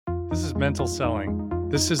This is Mental Selling.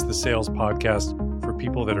 This is the sales podcast for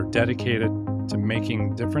people that are dedicated to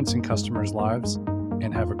making a difference in customers' lives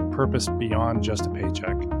and have a purpose beyond just a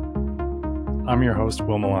paycheck. I'm your host,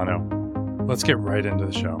 Will Milano. Let's get right into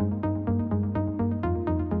the show.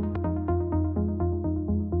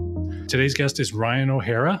 Today's guest is Ryan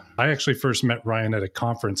O'Hara. I actually first met Ryan at a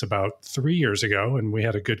conference about 3 years ago, and we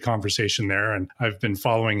had a good conversation there. And I've been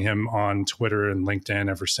following him on Twitter and LinkedIn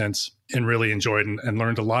ever since and really enjoyed and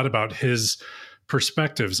learned a lot about his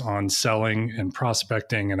perspectives on selling and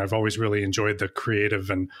prospecting. And I've always really enjoyed the creative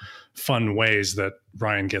and fun ways that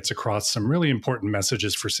Ryan gets across some really important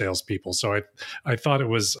messages for salespeople. So I thought it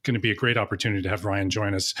was going to be a great opportunity to have Ryan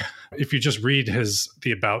join us. If you just read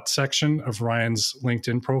the About section of Ryan's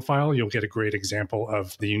LinkedIn profile, you'll get a great example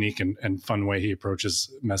of the unique and fun way he approaches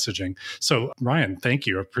messaging. So Ryan, thank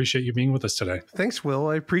you. I appreciate you being with us today. Thanks, Will.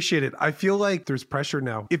 I appreciate it. I feel like there's pressure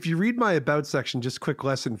now. If you read my About section, just a quick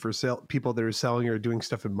lesson for people that are selling or doing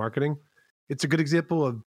stuff in marketing, it's a good example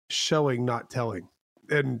of showing, not telling.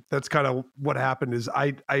 And that's kind of what happened is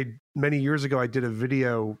I many years ago, I did a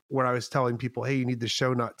video where I was telling people, hey, you need to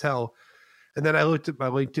show, not tell. And then I looked at my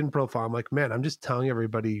LinkedIn profile. I'm like, man, I'm just telling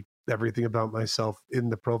everybody everything about myself in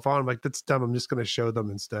the profile. I'm like, that's dumb. I'm just going to show them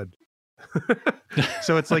instead.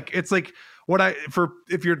 So it's like if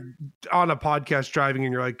you're on a podcast driving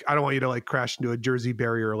and you're like, I don't want you to like crash into a Jersey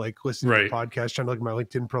barrier, like listening to a podcast, trying to look at my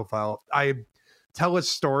LinkedIn profile. I tell a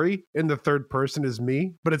story in the third person is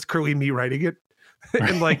me, but it's clearly me writing it.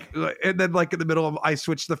 And then in the middle of I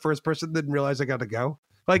switch to the first person, then realize I got to go.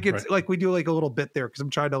 Like it's like we do like a little bit there because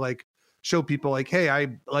I'm trying to like show people like, hey, I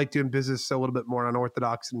like doing business a little bit more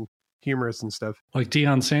unorthodox and humorous and stuff. Like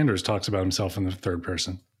Deion Sanders talks about himself in the third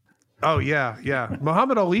person. Oh yeah.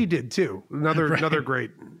 Muhammad Ali did too. Another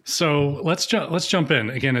great. So let's jump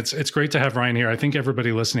in. Again, it's great to have Ryan here. I think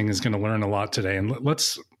everybody listening is going to learn a lot today. And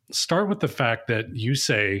let's start with the fact that you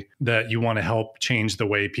say that you want to help change the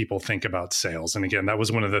way people think about sales. And again, that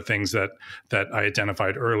was one of the things that I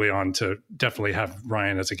identified early on to definitely have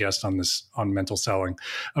Ryan as a guest on Mental Selling.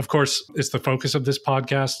 Of course, it's the focus of this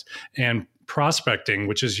podcast, and prospecting,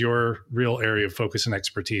 which is your real area of focus and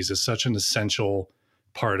expertise, is such an essential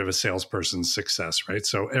part of a salesperson's success, right?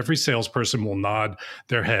 So every salesperson will nod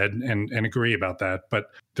their head and agree about that. But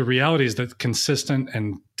the reality is that consistent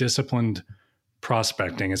and disciplined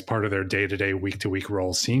prospecting as part of their day-to-day, week-to-week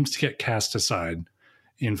role seems to get cast aside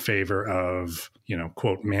in favor of,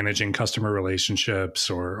 quote, managing customer relationships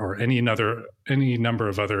or any number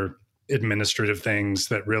of other administrative things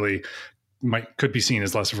that really could be seen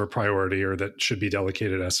as less of a priority or that should be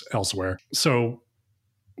delegated elsewhere. So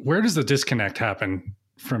where does the disconnect happen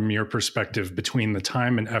from your perspective between the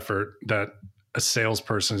time and effort that a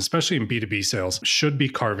salesperson, especially in B2B sales, should be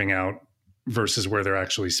carving out versus where they're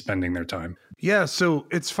actually spending their time? Yeah. So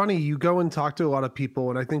it's funny, you go and talk to a lot of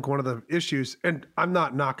people. And I think one of the issues, and I'm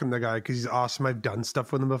not knocking the guy because he's awesome. I've done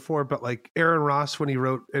stuff with him before, but like Aaron Ross, when he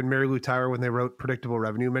wrote, and Mary Lou Tyler, when they wrote Predictable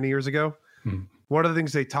Revenue many years ago, one of the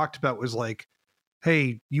things they talked about was like,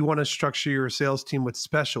 hey, you want to structure your sales team with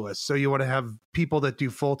specialists. So you want to have people that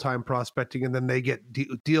do full-time prospecting and then they get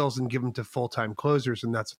deals and give them to full-time closers.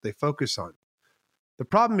 And that's what they focus on. The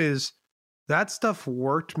problem is that stuff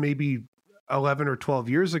worked maybe 11 or 12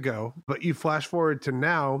 years ago, but you flash forward to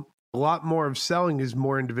now, a lot more of selling is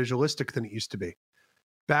more individualistic than it used to be.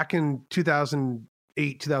 Back in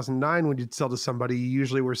 2008, 2009, when you'd sell to somebody, you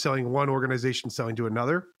usually were selling one organization, selling to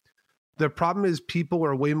another. The problem is people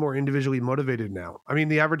are way more individually motivated now. I mean,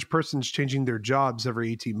 the average person's changing their jobs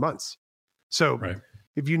every 18 months. So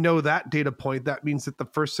if you know that data point, that means that the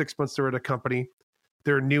first 6 months they're at a company,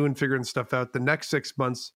 they're new and figuring stuff out. The next 6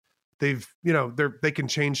 months, they can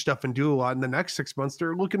change stuff and do a lot. And the next 6 months,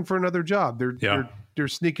 they're looking for another job. They're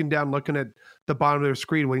sneaking down, looking at the bottom of their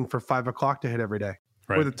screen, waiting for 5 o'clock to hit every day,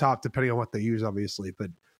 or the top, depending on what they use, obviously.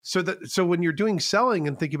 But so when you're doing selling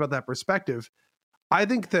and thinking about that perspective, I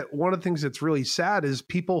think that one of the things that's really sad is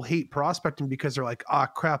people hate prospecting because they're like,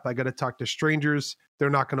 crap, I got to talk to strangers. They're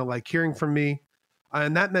not going to like hearing from me.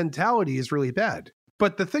 And that mentality is really bad.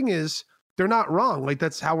 But the thing is, they're not wrong. Like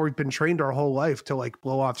that's how we've been trained our whole life to like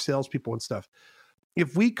blow off salespeople and stuff.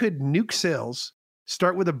 If we could nuke sales,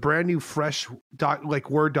 start with a brand new, fresh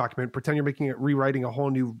Word document, pretend you're rewriting a whole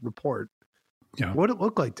new report. What would it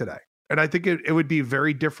look like today? And I think it would be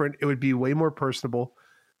very different. It would be way more personable.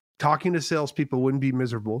 Talking to salespeople wouldn't be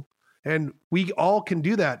miserable. And we all can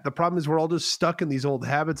do that. The problem is we're all just stuck in these old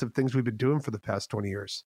habits of things we've been doing for the past 20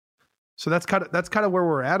 years. So that's kind of where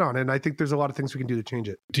we're at on it. And I think there's a lot of things we can do to change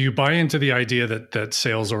it. Do you buy into the idea that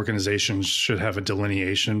sales organizations should have a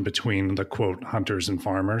delineation between the quote hunters and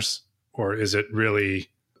farmers? Or is it really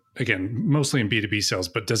again, mostly in B2B sales,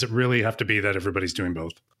 but does it really have to be that everybody's doing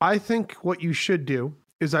both? I think what you should do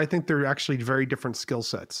is I think they're actually very different skill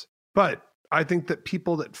sets. But I think that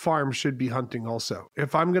people that farm should be hunting also.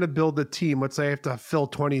 If I'm going to build a team, let's say I have to fill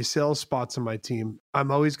 20 sales spots on my team,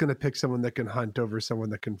 I'm always going to pick someone that can hunt over someone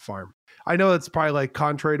that can farm. I know that's probably like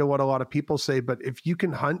contrary to what a lot of people say, but if you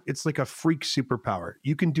can hunt, it's like a freak superpower.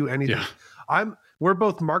 You can do anything. Yeah. We're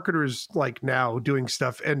both marketers like now doing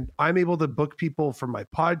stuff, and I'm able to book people for my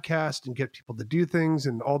podcast and get people to do things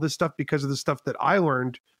and all this stuff because of the stuff that I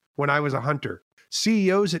learned when I was a hunter.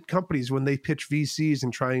 CEOs at companies, when they pitch VCs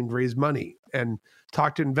and try and raise money and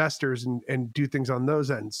talk to investors and do things on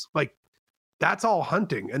those ends, like that's all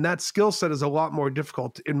hunting. And that skill set is a lot more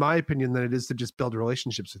difficult, in my opinion, than it is to just build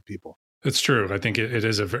relationships with people. It's true. I think it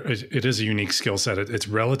is a unique skill set. It's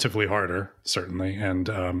relatively harder, certainly, and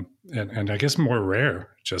I guess more rare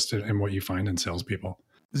just in what you find in salespeople.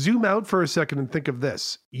 Zoom out for a second and think of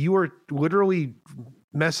this. You are literally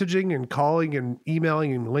messaging and calling and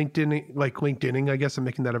emailing and LinkedIning, I guess I'm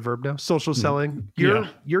making that a verb now, social selling.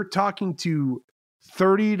 You're talking to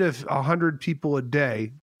 30 to 100 people a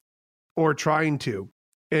day, or trying to,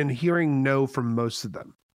 and hearing no from most of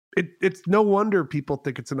them. It's no wonder people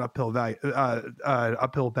think it's an uphill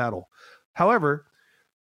battle. However,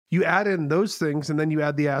 you add in those things, and then you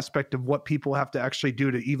add the aspect of what people have to actually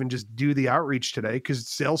do to even just do the outreach today, because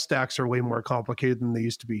sales stacks are way more complicated than they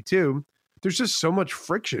used to be too. There's just so much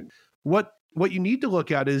friction. What you need to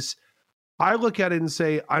look at is, I look at it and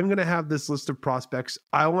say, I'm going to have this list of prospects.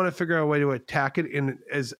 I want to figure out a way to attack it in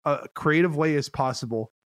as a creative way as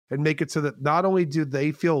possible and make it so that not only do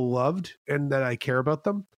they feel loved and that I care about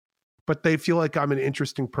them, but they feel like I'm an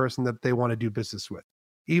interesting person that they want to do business with.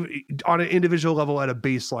 Even on an individual level, at a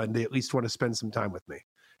baseline, they at least want to spend some time with me.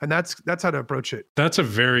 And that's how to approach it. That's a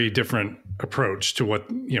very different approach to what,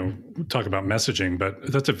 talk about messaging,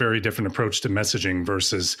 but that's a very different approach to messaging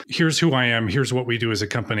versus here's who I am, here's what we do as a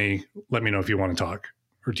company. Let me know if you want to talk,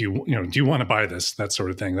 or do you want to buy this, that sort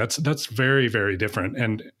of thing. That's very, very different.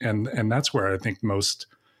 And that's where I think most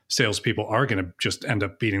salespeople are going to just end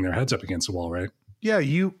up beating their heads up against the wall, right? Yeah,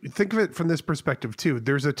 you think of it from this perspective too.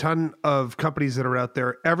 There's a ton of companies that are out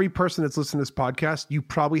there. Every person that's listening to this podcast, you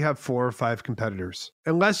probably have 4 or 5 competitors.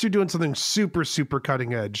 Unless you're doing something super, super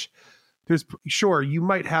cutting edge. Sure, you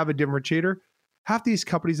might have a differentiator. Half these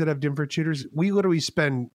companies that have differentiators, we literally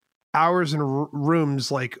spend hours in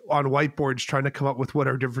rooms like on whiteboards trying to come up with what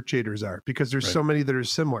our differentiators are, because there's so many that are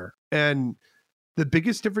similar. And the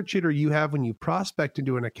biggest differentiator you have when you prospect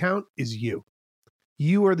into an account is you.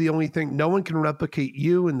 You are the only thing. No one can replicate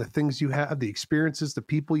you and the things you have, the experiences, the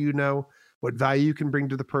people you know, what value you can bring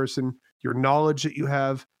to the person, your knowledge that you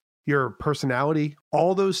have, your personality.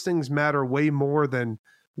 All those things matter way more than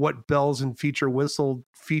what bells and whistle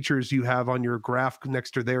features you have on your graph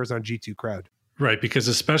next to theirs on G2 Crowd. Right, because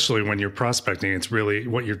especially when you're prospecting, it's really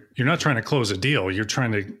what you're not trying to close a deal. You're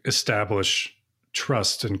trying to establish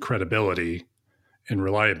trust and credibility and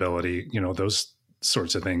reliability, those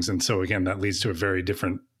sorts of things. And so again, that leads to a very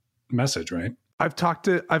different message, right? I've talked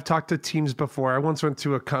to teams before. I once went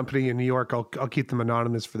to a company in New York. I'll keep them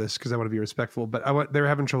anonymous for this because I want to be respectful, but they were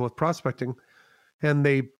having trouble with prospecting, and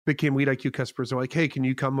they became LeadIQ customers. They're like, hey, can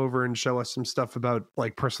you come over and show us some stuff about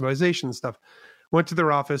like personalization and stuff? Went to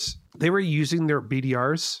their office. They were using their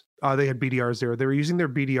BDRs. They had BDRs there. They were using their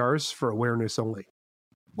BDRs for awareness only.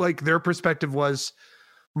 Like, their perspective was,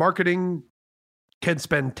 marketing can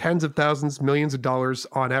spend tens of thousands, millions of dollars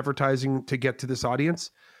on advertising to get to this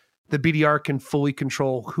audience. The BDR can fully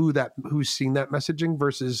control who's seeing that messaging,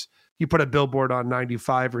 versus you put a billboard on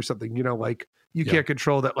 95 or something, you can't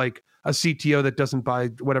control that, like a CTO that doesn't buy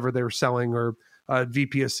whatever they're selling, or a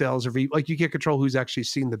VP of sales, or you can't control who's actually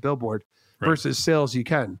seen the billboard. Right. Versus sales, you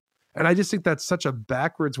can. And I just think that's such a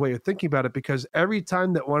backwards way of thinking about it, because every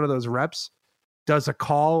time that one of those reps does a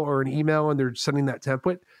call or an email and they're sending that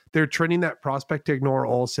template, they're training that prospect to ignore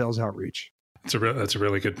all sales outreach. That's a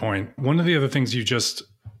really good point. One of the other things you just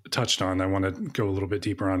touched on, I want to go a little bit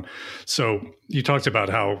deeper on. So you talked about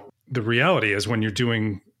how the reality is, when you're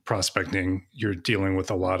doing prospecting, you're dealing with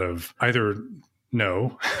a lot of either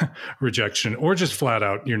no, rejection, or just flat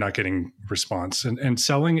out, you're not getting response. And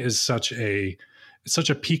selling is such a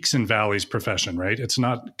peaks and valleys profession, right? It's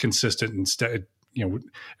not consistent. Instead,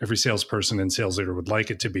 every salesperson and sales leader would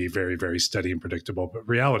like it to be very, very steady and predictable. But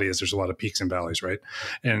reality is, there's a lot of peaks and valleys, right?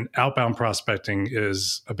 And outbound prospecting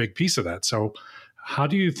is a big piece of that. So how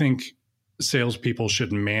do you think salespeople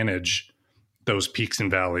should manage those peaks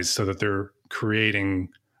and valleys so that they're creating,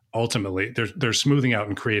 ultimately, they're smoothing out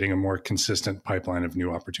and creating a more consistent pipeline of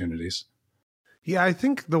new opportunities? Yeah, I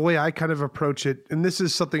think the way I kind of approach it, and this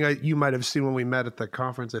is something you might have seen when we met at the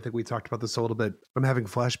conference. I think we talked about this a little bit. I'm having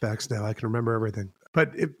flashbacks now. I can remember everything.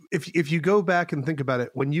 But if you go back and think about it,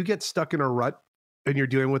 when you get stuck in a rut and you're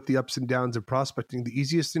dealing with the ups and downs of prospecting, the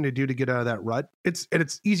easiest thing to do to get out of that rut, it's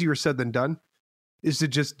easier said than done, is to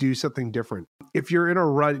just do something different. If you're in a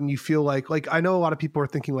rut and you feel like I know a lot of people are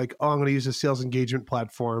thinking like, oh, I'm going to use a sales engagement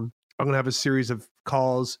platform. I'm going to have a series of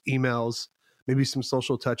calls, emails, maybe some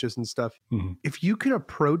social touches and stuff. Mm-hmm. If you can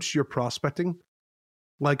approach your prospecting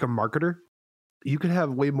like a marketer, you can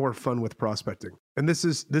have way more fun with prospecting. And this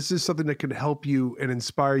is something that can help you and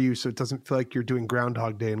inspire you so it doesn't feel like you're doing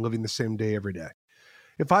Groundhog Day and living the same day every day.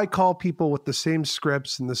 If I call people with the same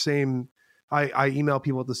scripts and the same, I email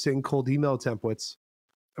people with the same cold email templates,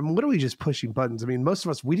 I'm literally just pushing buttons. I mean, most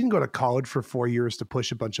of us, we didn't go to college for 4 years to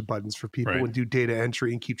push a bunch of buttons for people and do data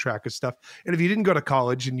entry and keep track of stuff. And if you didn't go to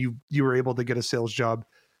college and you were able to get a sales job,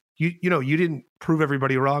 you didn't prove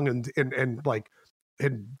everybody wrong and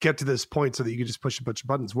get to this point so that you could just push a bunch of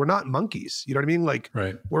buttons. We're not monkeys. You know what I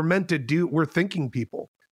mean? We're thinking people.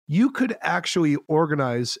 You could actually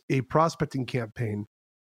organize a prospecting campaign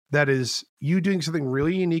that is you doing something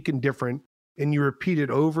really unique and different, and you repeat it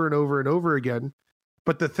over and over and over again.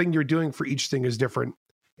 But the thing you're doing for each thing is different,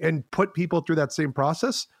 and put people through that same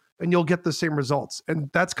process and you'll get the same results. And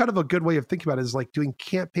that's kind of a good way of thinking about it, is like doing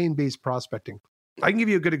campaign-based prospecting. I can give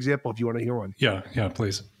you a good example if you want to hear one. Yeah,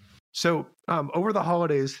 please. So over the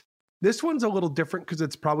holidays, this one's a little different because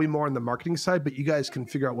it's probably more on the marketing side, but you guys can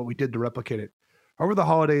figure out what we did to replicate it. Over the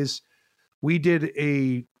holidays, we did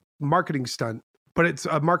a marketing stunt, but it's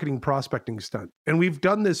a marketing prospecting stunt. And we've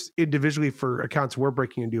done this individually for accounts we're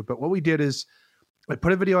breaking into. But what we did is I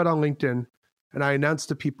put a video out on LinkedIn and I announced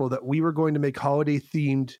to people that we were going to make holiday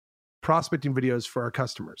themed prospecting videos for our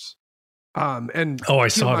customers. I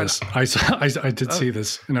saw this. I did see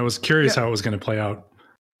this, and I was curious how it was going to play out.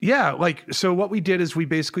 Yeah. So what we did is we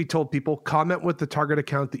basically told people, comment with the target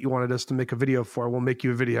account that you wanted us to make a video for. We'll make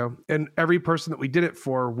you a video. And every person that we did it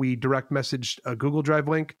for, we direct messaged a Google Drive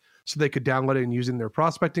link so they could download it and use it in their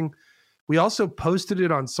prospecting. We also posted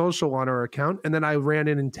it on social on our account. And then I ran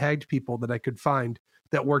in and tagged people that I could find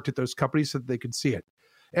that worked at those companies so that they could see it.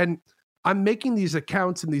 And I'm making these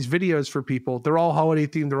accounts and these videos for people. They're all holiday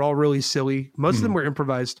themed. They're all really silly. Most of them were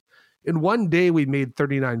improvised. In one day, we made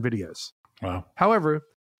 39 videos. Wow. However,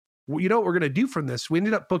 you know what we're going to do from this? We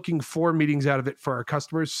ended up booking 4 meetings out of it for our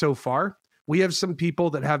customers so far. We have some people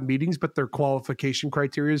that have meetings, but their qualification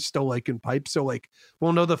criteria is still in pipe. So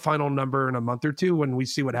we'll know the final number in a month or two when we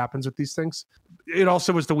see what happens with these things. It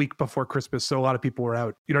also was the week before Christmas. So a lot of people were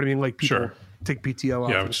out. You know what I mean? People take PTO off.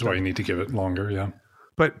 Yeah, which is why you need to give it longer. Yeah.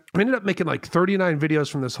 But we ended up making 39 videos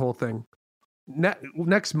from this whole thing.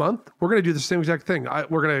 Next month, we're going to do the same exact thing.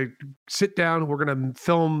 We're going to sit down. We're going to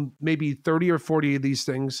film maybe 30 or 40 of these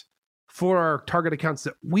things for our target accounts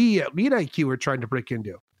that we at Lead IQ are trying to break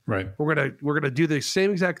into. Right. We're gonna do the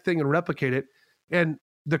same exact thing and replicate it. And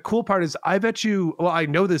the cool part is, I bet you, well, I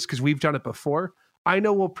know this because we've done it before. I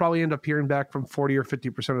know we'll probably end up hearing back from 40 or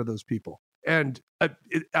 50% of those people. And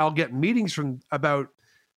I'll get meetings from about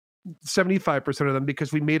 75% of them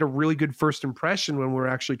because we made a really good first impression when we're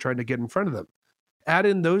actually trying to get in front of them. Add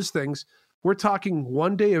in those things. We're talking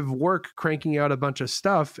one day of work cranking out a bunch of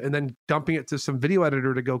stuff and then dumping it to some video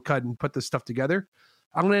editor to go cut and put this stuff together.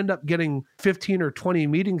 I'm going to end up getting 15 or 20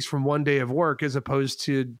 meetings from one day of work as opposed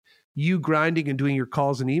to you grinding and doing your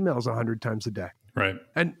calls and emails 100 times a day. Right.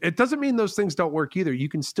 And it doesn't mean those things don't work either. You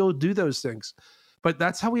can still do those things. But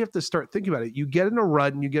that's how we have to start thinking about it. You get in a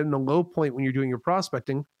rut and you get in a low point when you're doing your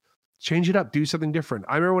prospecting, change it up, do something different.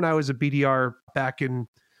 I remember when I was a BDR back in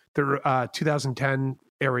the 2010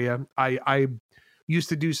 area, I used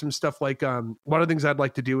to do some stuff one of the things I'd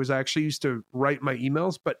like to do is I actually used to write my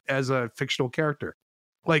emails, but as a fictional character.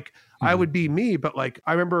 I would be me, but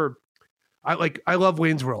I remember I love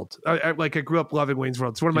Wayne's World. I grew up loving Wayne's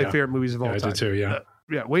World. It's one of my favorite movies of all time. I did too, yeah.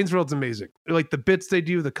 Wayne's World's amazing. The bits they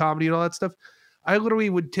do, the comedy and all that stuff. I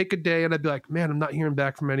literally would take a day and I'd be like, man, I'm not hearing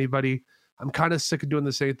back from anybody. I'm kind of sick of doing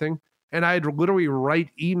the same thing. And I'd literally write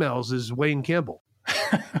emails as Wayne Campbell.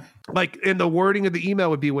 And the wording of the email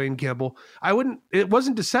would be Wayne Campbell. It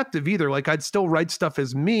wasn't deceptive either. I'd still write stuff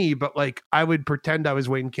as me, but I would pretend I was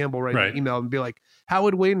Wayne Campbell writing an email and be like, how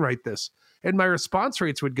would Wayne write this? And my response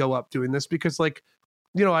rates would go up doing this because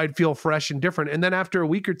I'd feel fresh and different. And then after a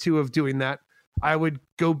week or two of doing that, I'd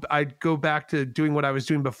go back to doing what I was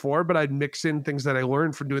doing before, but I'd mix in things that I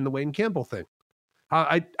learned from doing the Wayne Campbell thing.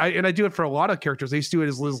 I do it for a lot of characters. I used to do it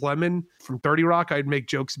as Liz Lemon from 30 Rock. I'd make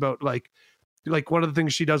jokes about Like one of the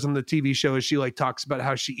things she does on the TV show is she like talks about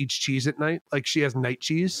how she eats cheese at night. Like she has night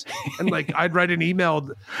cheese. And like I'd write an email.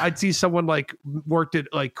 I'd see someone like worked at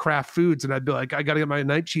like Kraft Foods and I'd be like, I got to get my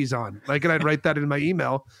night cheese on. Like, and I'd write that in my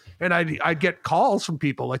email and I'd get calls from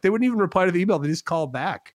people. Like they wouldn't even reply to the email. They just call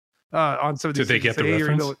back on some of these. Did they get the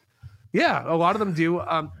reference? Yeah, a lot of them do.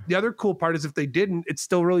 The other cool part is if they didn't, it's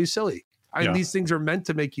still really silly. These things are meant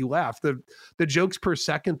to make you laugh. The jokes per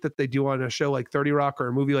second that they do on a show like 30 Rock or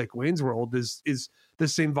a movie like Wayne's World is the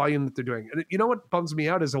same volume that they're doing. And you know what bums me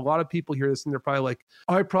out is a lot of people hear this and they're probably like,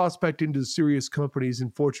 I prospect into serious companies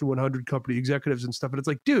and Fortune 100 company executives and stuff. And it's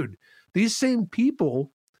like, dude, these same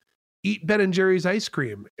people eat Ben and Jerry's ice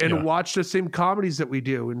cream and watch the same comedies that we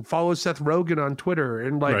do and follow Seth Rogen on Twitter.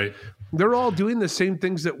 And like, they're all doing the same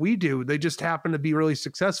things that we do. They just happen to be really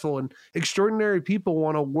successful, and extraordinary people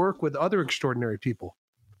want to work with other extraordinary people.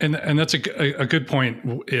 And that's a good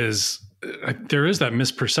point is there is that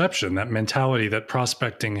misperception, that mentality that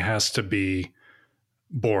prospecting has to be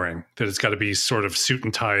boring, that it's got to be sort of suit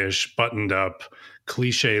and tie-ish, buttoned up,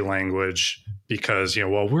 cliche language because,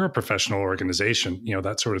 well, we're a professional organization,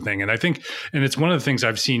 that sort of thing. And I think, and it's one of the things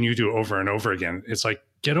I've seen you do over and over again. It's like,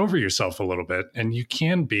 get over yourself a little bit and you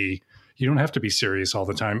don't have to be serious all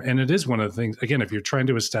the time. And it is one of the things, again, if you're trying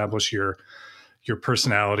to establish your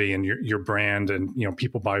personality and your brand and,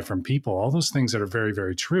 people buy from people, all those things that are very,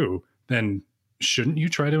 very true, then shouldn't you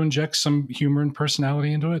try to inject some humor and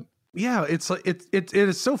personality into it? Yeah, it's like it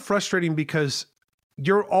is so frustrating because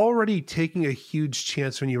you're already taking a huge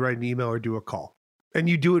chance when you write an email or do a call, and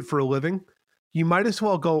you do it for a living. You might as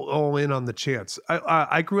well go all in on the chance.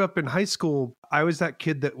 I grew up in high school. I was that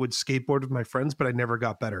kid that would skateboard with my friends, but I never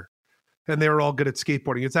got better, and they were all good at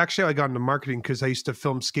skateboarding. It's actually how I got into marketing because I used to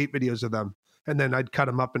film skate videos of them, and then I'd cut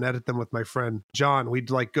them up and edit them with my friend John. We'd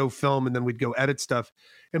like go film, and then we'd go edit stuff.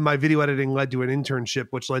 And my video editing led to an internship,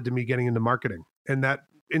 which led to me getting into marketing, and that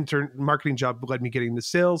marketing job led me getting into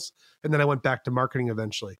sales. And then I went back to marketing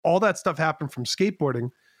eventually. All that stuff happened from skateboarding.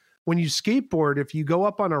 When you skateboard, if you go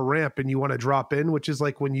up on a ramp and you want to drop in, which is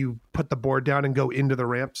like when you put the board down and go into the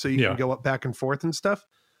ramp so you can go up back and forth and stuff,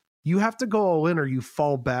 you have to go all in or you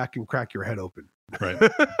fall back and crack your head open. Right.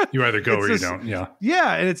 You either go or you don't. Yeah.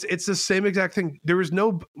 Yeah. And it's the same exact thing. There is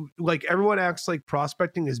no, like, everyone acts like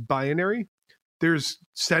prospecting is binary. There's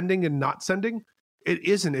sending and not sending. It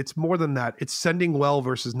isn't. It's more than that. It's sending well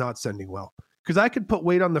versus not sending well. Because I could put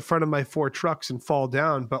weight on the front of my 4 trucks and fall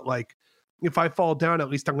down, but like if I fall down, at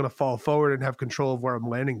least I'm going to fall forward and have control of where I'm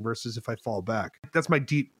landing versus if I fall back. That's my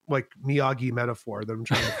deep, like, Miyagi metaphor that I'm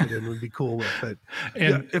trying to fit in would be cool with it.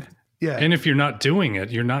 And and if you're not doing it,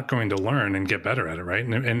 you're not going to learn and get better at it, right?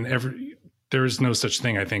 And there is no such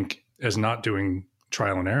thing, I think, as not doing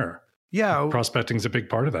trial and error. Yeah. Prospecting is a big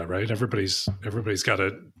part of that, right? Everybody's got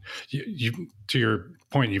to, to your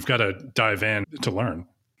point, you've got to dive in to learn.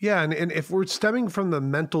 Yeah. And if we're stemming from the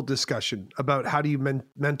mental discussion about how do you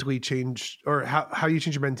mentally change, or how do you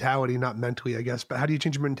change your mentality, not mentally, I guess, but how do you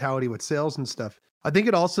change your mentality with sales and stuff? I think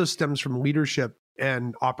it also stems from leadership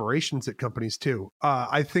and operations at companies too.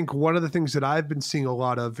 I think one of the things that I've been seeing a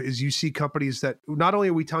lot of is you see companies that not only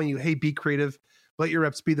are we telling you, hey, be creative, let your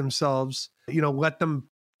reps be themselves, let them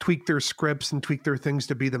tweak their scripts and tweak their things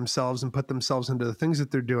to be themselves and put themselves into the things that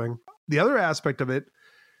they're doing. The other aspect of it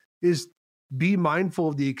is be mindful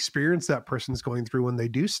of the experience that person's going through when they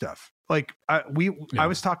do stuff. Like I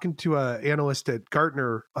was talking to an analyst at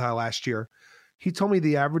Gartner last year. He told me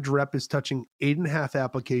the average rep is touching 8.5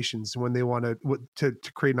 applications when they want to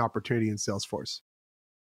create an opportunity in Salesforce,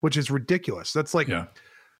 which is ridiculous. That's like,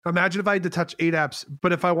 imagine if I had to touch 8 apps,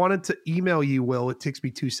 but if I wanted to email you, Will, it takes me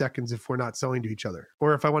 2 seconds if we're not selling to each other.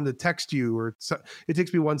 Or if I wanted to text you, it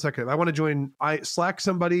takes me 1 second. If I want to join Slack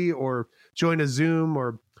somebody or join a Zoom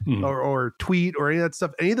or tweet or any of that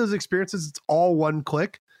stuff, any of those experiences, it's all one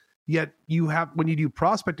click. Yet you have, when you do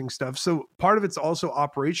prospecting stuff. So part of it's also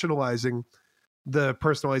operationalizing the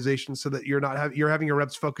personalization so that you're having your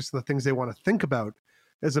reps focus on the things they want to think about,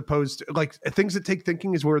 as opposed to like things that take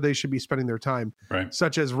thinking is where they should be spending their time, right?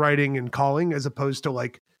 Such as writing and calling, as opposed to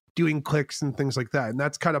like doing clicks and things like that. And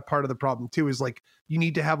that's kind of part of the problem too, is like you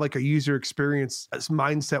need to have like a user experience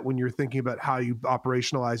mindset when you're thinking about how you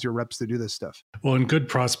operationalize your reps to do this stuff. Well, and good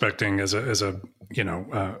prospecting as a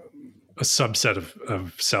subset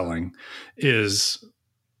of selling is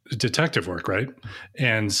detective work, right?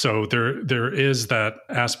 And so there is that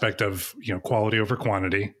aspect of quality over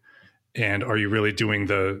quantity. And are you really doing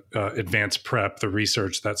the advanced prep, the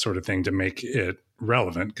research, that sort of thing to make it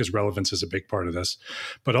relevant? Because relevance is a big part of this.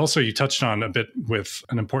 But also you touched on a bit with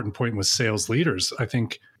an important point with sales leaders. I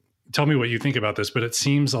think, tell me what you think about this, but it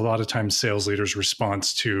seems a lot of times sales leaders'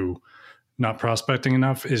 response to not prospecting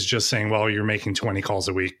enough is just saying, well, you're making 20 calls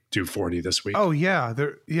a week, do 40 this week. Oh yeah.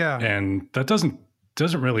 And that doesn't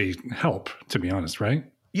really help, to be honest, right?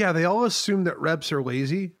 Yeah. They all assume that reps are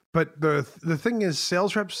lazy. But the thing is,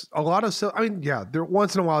 sales reps, a lot of sales, I mean, yeah, there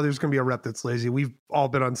once in a while there's going to be a rep that's lazy. We've all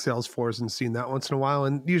been on Salesforce and seen that once in a while,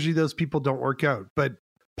 and usually those people don't work out. But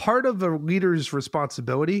part of the leader's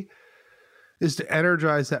responsibility is to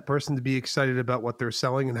energize that person to be excited about what they're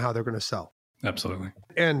selling and how they're going to sell. Absolutely.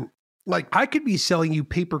 And like, I could be selling you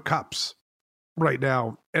paper cups right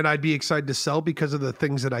now, and I'd be excited to sell because of the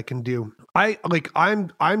things that I can do.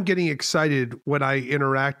 I'm getting excited when I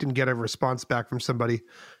interact and get a response back from somebody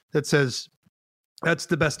that says, that's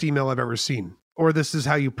the best email I've ever seen, or this is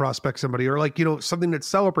how you prospect somebody, or like, something that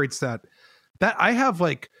celebrates that I have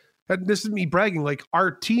like, and this is me bragging, like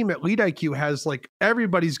our team at Lead IQ has like,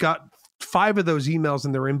 everybody's got 5 of those emails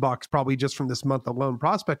in their inbox, probably just from this month alone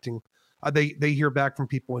prospecting. They hear back from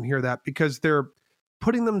people and hear that because they're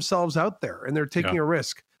putting themselves out there and they're taking a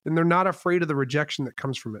risk. And they're not afraid of the rejection that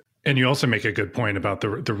comes from it. And you also make a good point about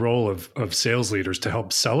the role of sales leaders to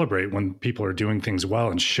help celebrate when people are doing things well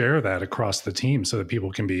and share that across the team so that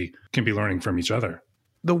people can be learning from each other.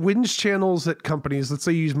 The wins channels at companies, let's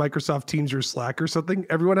say you use Microsoft Teams or Slack or something,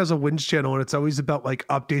 everyone has a wins channel and it's always about like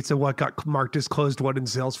updates of what got marked as closed won in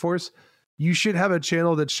Salesforce. You should have a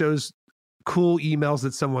channel that shows cool emails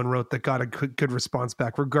that someone wrote that got a good response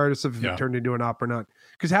back, regardless of if it turned into an op or not.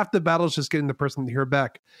 Because half the battle is just getting the person to hear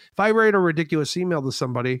back. If I write a ridiculous email to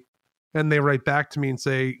somebody and they write back to me and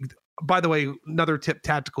say, by the way, another tip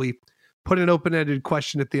tactically, put an open-ended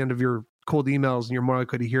question at the end of your cold emails and you're more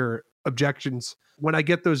likely to hear objections. When I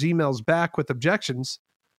get those emails back with objections,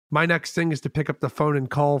 my next thing is to pick up the phone and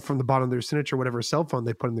call from the bottom of their signature, whatever cell phone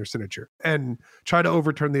they put in their signature, and try to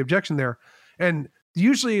overturn the objection there. And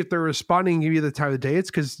usually if they're responding, give you the time of the day,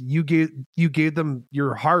 it's because you gave them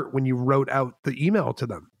your heart when you wrote out the email to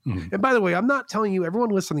them. Mm-hmm. And by the way, I'm not telling you, everyone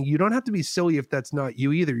listening, you don't have to be silly if that's not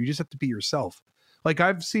you either. You just have to be yourself. Like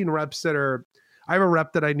I've seen reps I have a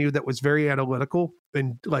rep that I knew that was very analytical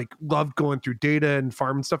and like loved going through data and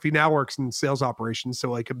farm and stuff. He now works in sales operations.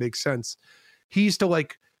 So like it makes sense. He used to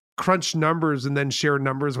like crunch numbers and then share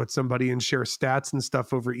numbers with somebody and share stats and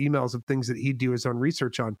stuff over emails of things that he'd do his own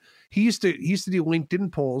research on. He used to do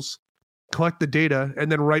LinkedIn polls, collect the data,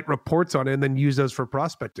 and then write reports on it and then use those for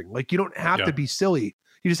prospecting. Like you don't have to be silly.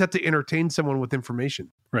 You just have to entertain someone with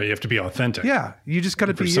information. Right. You have to be authentic. Yeah. You just got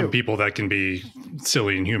to be you. For some people that can be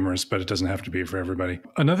silly and humorous, but it doesn't have to be for everybody.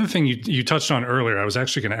 Another thing you touched on earlier, I was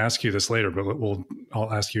actually going to ask you this later, but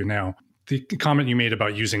I'll ask you now. The comment you made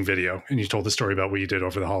about using video, and you told the story about what you did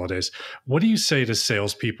over the holidays. What do you say to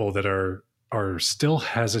salespeople that are still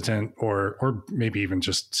hesitant or maybe even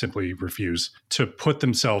just simply refuse to put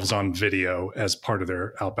themselves on video as part of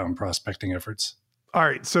their outbound prospecting efforts? All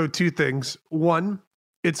right. So 2 things. One,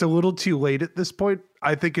 it's a little too late at this point.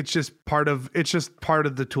 I think it's just part of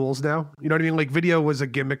the tools now. You know what I mean? Like video was a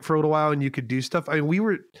gimmick for a little while and you could do stuff. I mean,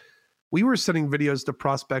 we were sending videos to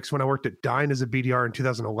prospects when I worked at Dine as a BDR in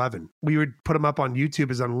 2011. We would put them up on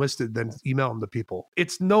YouTube as unlisted, then email them to people.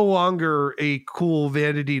 It's no longer a cool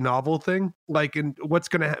vanity novel thing. Like, and what's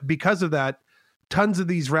going to, because of that, tons of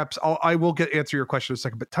these reps, I will answer your question in a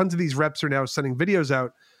second, but tons of these reps are now sending videos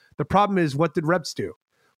out. The problem is, what did reps do?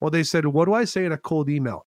 Well, they said, what do I say in a cold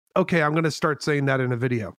email? Okay, I'm going to start saying that in a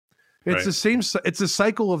video. It's the same. It's a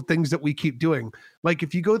cycle of things that we keep doing. Like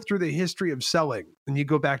if you go through the history of selling and you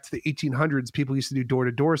go back to the 1800s, people used to do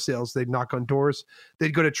door-to-door sales. They'd knock on doors.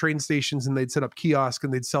 They'd go to train stations and they'd set up kiosks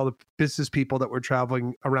and they'd sell to business people that were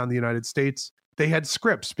traveling around the United States. They had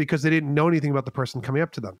scripts because they didn't know anything about the person coming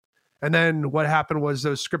up to them. And then what happened was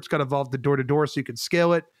those scripts got evolved to door-to-door so you could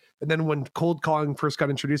scale it. And then when cold calling first got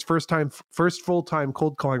introduced, first full-time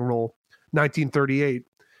cold calling role, 1938,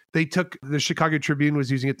 they took the Chicago Tribune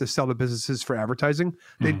was using it to sell to businesses for advertising.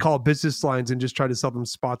 They'd call business lines and just try to sell them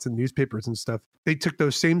spots in newspapers and stuff. They took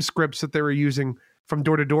those same scripts that they were using from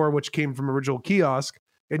door to door, which came from original kiosk,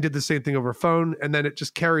 and did the same thing over phone. And then it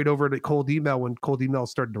just carried over to cold email when cold email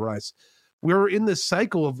started to rise. We were in this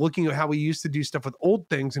cycle of looking at how we used to do stuff with old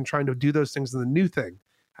things and trying to do those things in the new thing.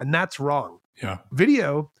 And that's wrong. Yeah.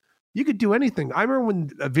 Video, you could do anything. I remember when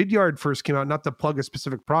Vidyard first came out, not to plug a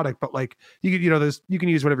specific product, but like you could, you can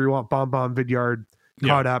use whatever you want. BombBomb, Vidyard,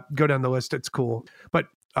 Cloud App, go down the list. It's cool. But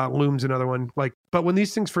Loom's another one. But when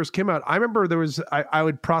these things first came out, I remember I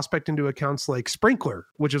would prospect into accounts like Sprinkler,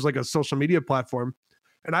 which is like a social media platform.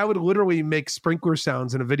 And I would literally make sprinkler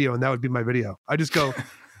sounds in a video, and that would be my video. I just go,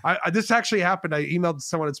 this actually happened. I emailed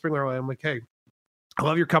someone at Sprinkler. I'm like, hey, I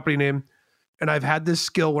love your company name. And I've had this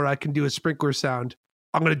skill where I can do a sprinkler sound.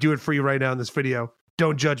 I'm going to do it for you right now in this video.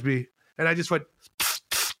 Don't judge me. And I just went,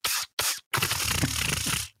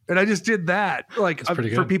 And I just did that, like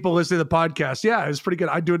for people listening to the podcast. Yeah, it was pretty good.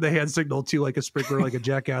 I do the hand signal too, like a sprinkler, like a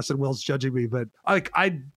jackass, and Will's judging me. But like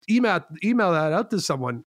I email that out to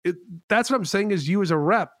someone. That's what I'm saying is you as a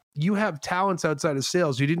rep, you have talents outside of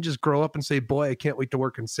sales. You didn't just grow up and say, boy, I can't wait to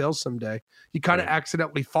work in sales someday. You kind of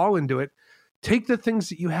accidentally fall into it. Take the things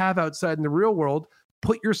that you have outside in the real world,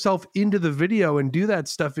 put yourself into the video and do that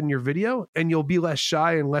stuff in your video, and you'll be less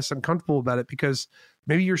shy and less uncomfortable about it because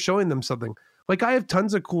maybe you're showing them something. Like I have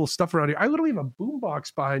tons of cool stuff around here. I literally have a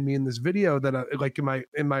boombox behind me in this video that I like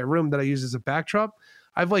in my room that I use as a backdrop.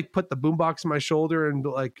 I've like put the boombox on my shoulder and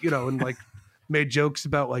like, and like made jokes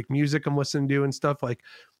about like music I'm listening to and stuff like,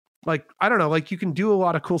 I don't know, like you can do a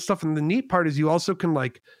lot of cool stuff. And the neat part is you also can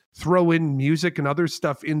like throw in music and other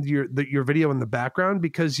stuff into your video in the background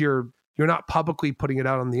because you're not publicly putting it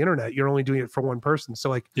out on the internet. You're only doing it for one person. So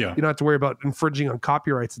like, you don't have to worry about infringing on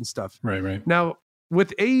copyrights and stuff. Right. Now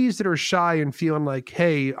with AEs that are shy and feeling like,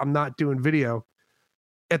 hey, I'm not doing video,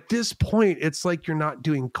 at this point, it's like you're not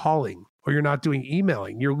doing calling or you're not doing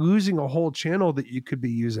emailing. You're losing a whole channel that you could be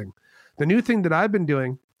using. The new thing that I've been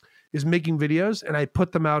doing is making videos and I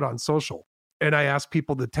put them out on social and I ask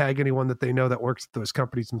people to tag anyone that they know that works at those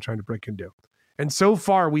companies I'm trying to break into. And so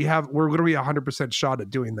far we're literally 100% shot at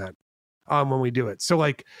doing that when we do it. So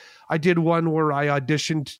like I did one where I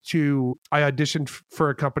auditioned for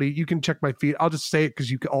a company. You can check my feed. I'll just say it because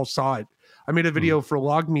you all saw it. I made a video for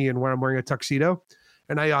LogMeIn where I'm wearing a tuxedo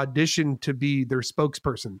and I auditioned to be their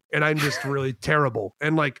spokesperson. And I'm just really terrible.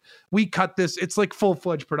 And like we cut this, it's like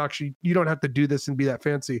full-fledged production. You don't have to do this and be that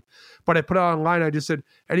fancy. But I put it online. I just said,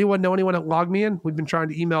 anyone know anyone at LogMeIn? We've been trying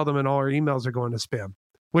to email them and all our emails are going to spam,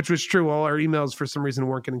 which was true. All our emails for some reason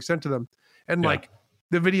weren't getting sent to them. And like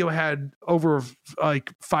the video had over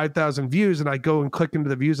like 5,000 views and I go and click into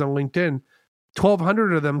the views on LinkedIn.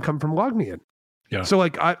 1,200 of them come from LogMeIn. Yeah. So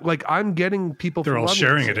I'm getting people. They're all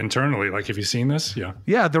sharing it internally. Like, have you seen this? Yeah.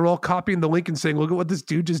 Yeah. They're all copying the link and saying, look at what this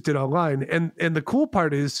dude just did online. And the cool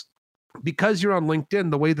part is because you're on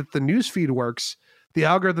LinkedIn, the way that the newsfeed works, the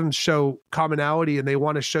algorithms show commonality and they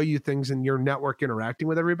want to show you things in your network interacting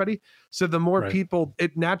with everybody. So the more people,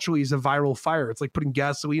 it naturally is a viral fire. It's like putting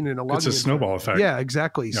gasoline in a log. It's a snowball effect. Yeah,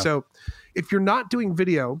 exactly. Yeah. So if you're not doing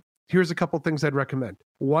video, here's a couple things I'd recommend.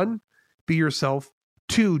 1, be yourself.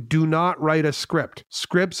 2, do not write a script.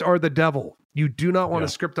 Scripts are the devil. You do not want a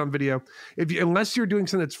script on video. Unless you're doing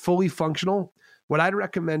something that's fully functional, what I'd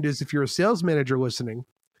recommend is if you're a sales manager listening,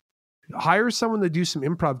 hire someone to do some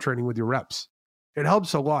improv training with your reps. It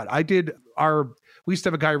helps a lot. We used to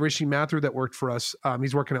have a guy, Rishi Mathur, that worked for us.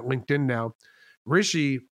 He's working at LinkedIn now.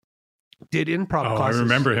 Rishi did improv classes. I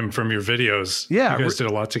remember him from your videos. Yeah. You guys did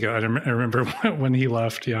a lot together. I remember when he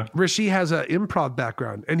left. Yeah. Rishi has an improv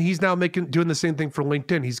background and he's now doing the same thing for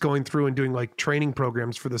LinkedIn. He's going through and doing like training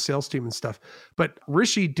programs for the sales team and stuff. But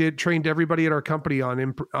Rishi trained everybody at our company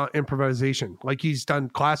on improvisation. Like he's done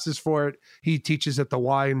classes for it. He teaches at the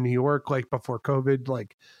Y in New York, like before COVID,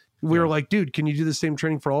 like we were like, dude, can you do the same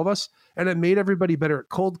training for all of us? And it made everybody better at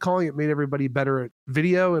cold calling. It made everybody better at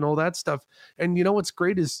video and all that stuff. And you know what's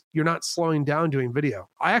great is you're not slowing down doing video.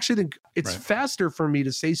 I actually think it's faster for me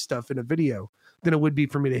to say stuff in a video than it would be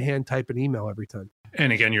for me to hand type an email every time.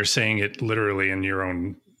 And again, you're saying it literally in your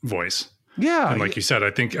own voice. Yeah. And like you said,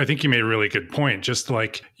 I think you made a really good point. Just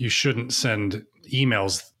like you shouldn't send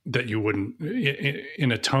emails that you wouldn't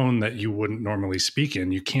in a tone that you wouldn't normally speak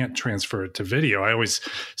in. You can't transfer it to video. I always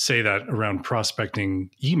say that around prospecting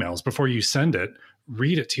emails. Before you send it,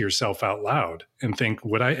 read it to yourself out loud and think,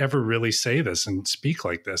 would I ever really say this and speak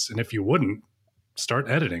like this? And if you wouldn't, start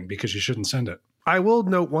editing because you shouldn't send it. I will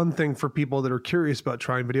note one thing for people that are curious about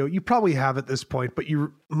trying video. You probably have at this point, but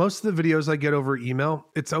most of the videos I get over email,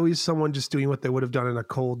 it's always someone just doing what they would have done in a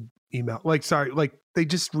cold email. Like they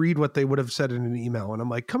just read what they would have said in an email. And I'm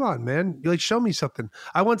like, come on, man, like show me something.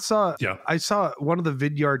 I saw one of the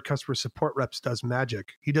Vidyard customer support reps does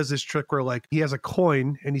magic. He does this trick where like he has a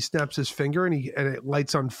coin and he snaps his finger and it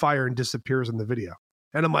lights on fire and disappears in the video.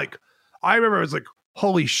 And I'm like, I remember I was like,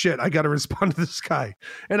 holy shit, I got to respond to this guy.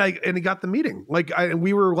 And he got the meeting.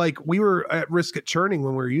 We were at risk at churning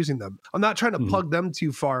when we were using them. I'm not trying to plug them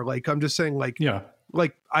too far. Like, I'm just saying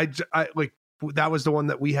that was the one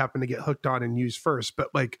that we happened to get hooked on and use first. But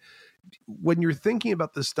like, when you're thinking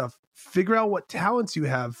about this stuff, figure out what talents you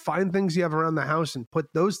have, find things you have around the house and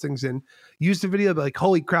put those things in, use the video, be like,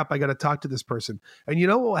 holy crap, I got to talk to this person. And you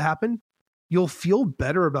know what will happen? You'll feel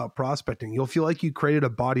better about prospecting. You'll feel like you created a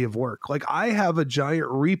body of work. Like I have a giant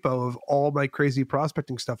repo of all my crazy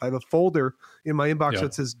prospecting stuff. I have a folder in my inbox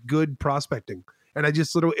that says good prospecting. And I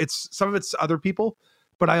just some of it's other people,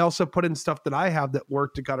 but I also put in stuff that I have that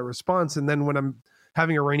worked and got a response. And then when I'm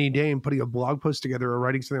having a rainy day and putting a blog post together or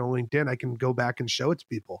writing something on LinkedIn, I can go back and show it to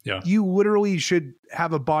people. Yeah. You literally should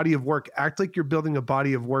have a body of work. Act like you're building a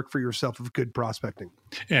body of work for yourself of good prospecting.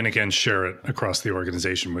 And again, share it across the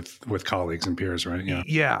organization with colleagues and peers, right?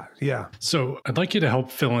 Yeah. Yeah. So I'd like you to help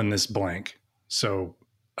fill in this blank. So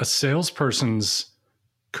a salesperson's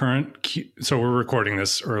so we're recording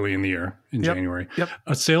this early in the year in January. Yep.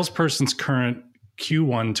 A salesperson's current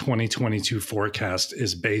Q1 2022 forecast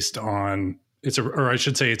is based on it's a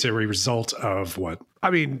result of what?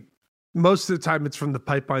 I mean, most of the time it's from the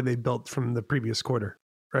pipeline they built from the previous quarter,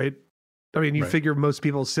 right? I mean, you figure most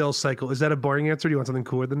people's sales cycle. Is that a boring answer? Do you want something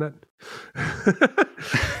cooler than that?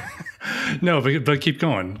 No, but keep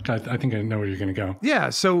going. I think I know where you're going to go. Yeah.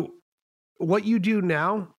 So what you do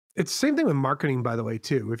now, it's the same thing with marketing, by the way,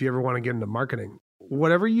 too. If you ever want to get into marketing,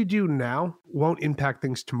 whatever you do now won't impact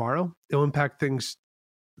things tomorrow. It'll impact things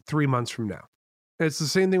 3 months from now. And it's the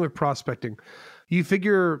same thing with prospecting. You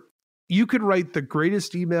figure you could write the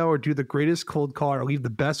greatest email or do the greatest cold call or leave the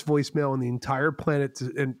best voicemail on the entire planet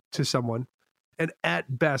to someone. And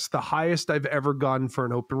at best, the highest I've ever gotten for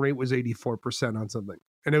an open rate was 84% on something.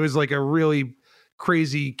 And it was like a really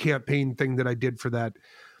crazy campaign thing that I did for that.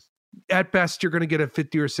 At best, you're going to get a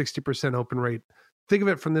 50 or 60% open rate. Think of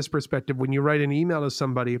it from this perspective. When you write an email to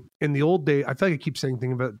somebody in the old day, I feel like I keep saying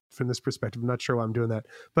things about it from this perspective. I'm not sure why I'm doing that.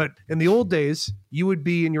 But in the old days, you would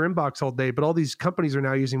be in your inbox all day, but all these companies are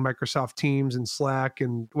now using Microsoft Teams and Slack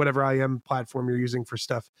and whatever IM platform you're using for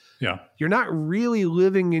stuff. Yeah. You're not really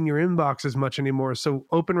living in your inbox as much anymore. So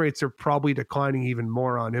open rates are probably declining even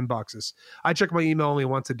more on inboxes. I check my email only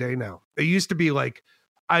once a day now. It used to be like,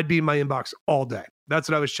 I'd be in my inbox all day. That's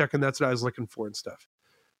what I was checking. That's what I was looking for and stuff.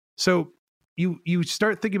 So you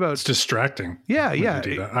start thinking about it's distracting. Yeah.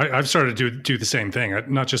 I've started to do the same thing.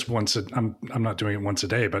 Not just once. I'm not doing it once a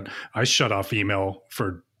day, but I shut off email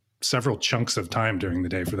for several chunks of time during the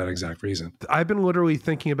day for that exact reason. I've been literally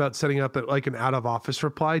thinking about setting up like an out of office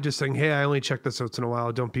reply, just saying, "Hey, I only check this once in a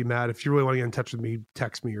while. Don't be mad. If you really want to get in touch with me,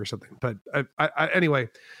 text me or something." But anyway,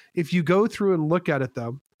 if you go through and look at it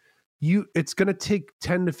though, it's going to take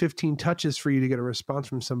 10 to 15 touches for you to get a response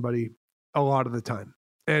from somebody a lot of the time.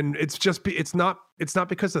 And it's not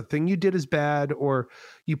because the thing you did is bad or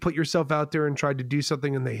you put yourself out there and tried to do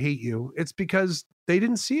something and they hate you. It's because they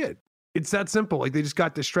didn't see it. It's that simple. Like they just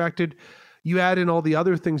got distracted. You add in all the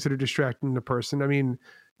other things that are distracting the person. I mean,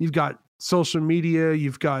 you've got social media,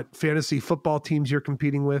 you've got fantasy football teams you're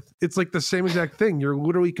competing with. It's like the same exact thing. You're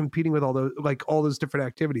literally competing with all those different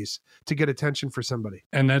activities to get attention for somebody.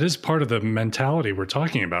 And that is part of the mentality we're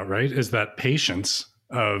talking about, right? Is that patience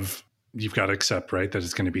of you've got to accept, right, that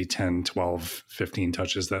it's going to be 10, 12, 15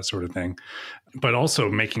 touches, that sort of thing. But also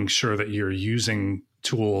making sure that you're using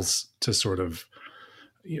tools to sort of,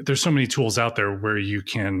 there's so many tools out there where you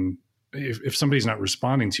can, if somebody's not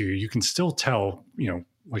responding to you, you can still tell,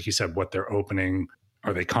 like you said, what they're opening.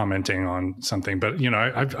 Are they commenting on something? But,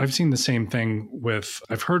 I've seen the same thing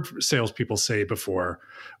I've heard salespeople say before,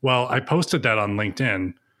 well, I posted that on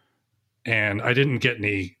LinkedIn and I didn't get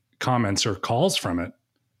any comments or calls from it.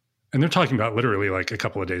 And they're talking about literally like a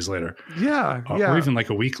couple of days later. Yeah. Or even like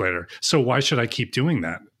a week later. So why should I keep doing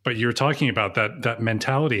that? But you're talking about that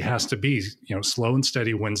mentality has to be, slow and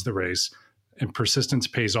steady wins the race and persistence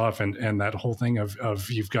pays off. And that whole thing of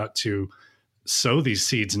you've got to sow these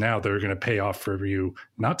seeds now that are going to pay off for you,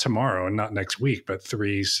 not tomorrow and not next week, but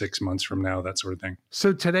 3-6 months from now, that sort of thing.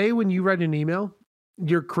 So today, when you write an email,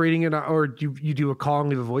 you're creating or you do a call and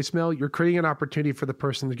leave a voicemail, you're creating an opportunity for the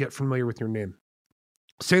person to get familiar with your name.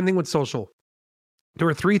 Same thing with social. There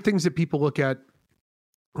are 3 things that people look at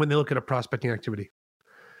when they look at a prospecting activity.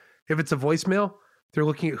 If it's a voicemail, they're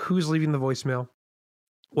looking at who's leaving the voicemail,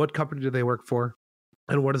 what company do they work for,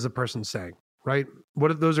 and what is the person saying, right?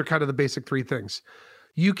 Those are kind of the basic 3 things.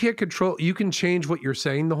 You can change what you're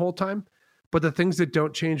saying the whole time, but the things that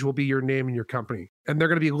don't change will be your name and your company. And they're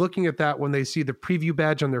going to be looking at that when they see the preview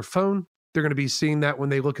badge on their phone. They're going to be seeing that when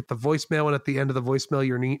they look at the voicemail and at the end of the voicemail,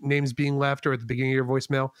 your name's being left, or at the beginning of your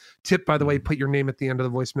voicemail. Tip, by the way, put your name at the end of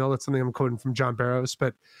the voicemail. That's something I'm quoting from John Barrows.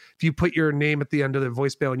 But if you put your name at the end of the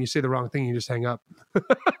voicemail and you say the wrong thing, you just hang up.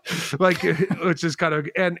 Which is kind of,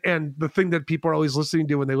 and the thing that people are always listening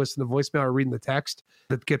to when they listen to the voicemail or reading the text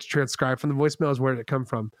that gets transcribed from the voicemail is where did it come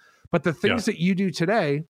from. But the things that you do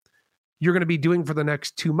today, you're going to be doing for the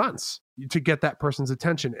next 2 months to get that person's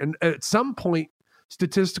attention. And at some point,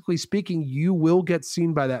 statistically speaking, you will get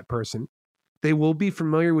seen by that person They will be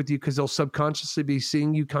familiar with you because they'll subconsciously be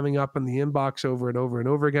seeing you coming up in the inbox over and over and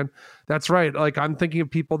over again. That's right. Like, I'm thinking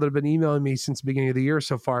of people that have been emailing me since the beginning of the year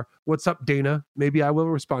so far. What's up, Dana? Maybe I will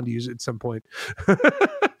respond to you at some point.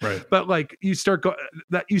 Right. But like, you start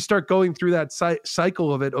going through that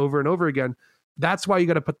cycle of it over and over again. That's why you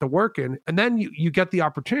got to put the work in. And then you get the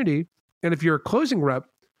opportunity. And if you're a closing rep,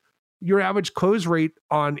 your average close rate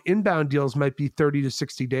on inbound deals might be 30 to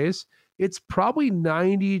 60 days. It's probably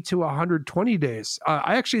 90 to 120 days.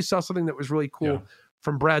 I actually saw something that was really cool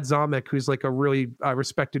from Brad Zomick, who's like a really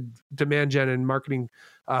respected demand gen and marketing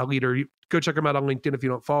leader. Go check him out on LinkedIn if you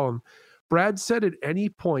don't follow him. Brad said at any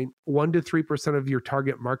point, 1 to 3% of your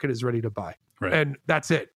target market is ready to buy. Right. And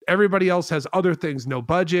that's it. Everybody else has other things, no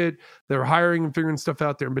budget. They're hiring and figuring stuff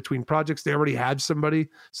out there in between projects. They already have somebody,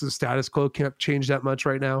 so the status quo can't change that much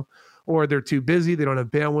right now. Or they're too busy. They don't have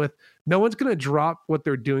bandwidth. No one's going to drop what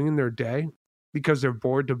they're doing in their day because they're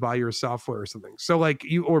bored to buy your software or something. So like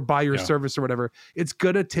or buy your service or whatever. It's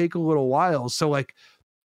going to take a little while. So like,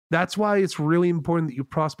 that's why it's really important that you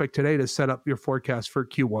prospect today to set up your forecast for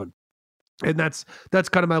Q1. And that's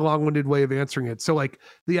kind of my long-winded way of answering it. So like,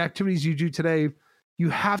 the activities you do today, you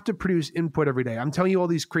have to produce input every day. I'm telling you all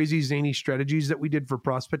these crazy zany strategies that we did for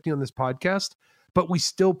prospecting on this podcast, but we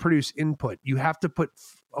still produce input. You have to put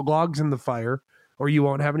logs in the fire or you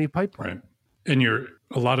won't have any pipeline. Right. And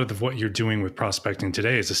a lot of what you're doing with prospecting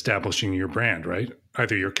today is establishing your brand, right?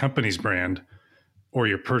 Either your company's brand or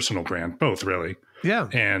your personal brand, both really. Yeah.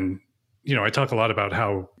 And, I talk a lot about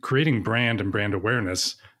how creating brand and brand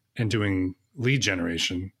awareness and doing lead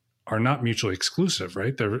generation are not mutually exclusive,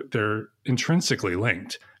 right? They're intrinsically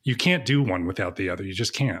linked. You can't do one without the other. You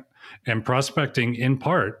just can't. And prospecting in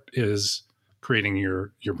part is creating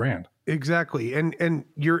your brand. Exactly. And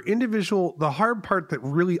your individual, the hard part that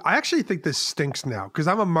really, I actually think this stinks now because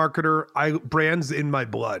I'm a marketer. Brand's in my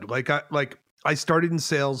blood. I started in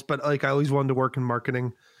sales, but like I always wanted to work in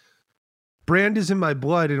marketing. Brand is in my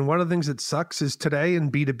blood. And one of the things that sucks is today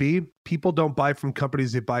in B2B, people don't buy from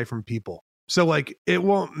companies, they buy from people. So like, it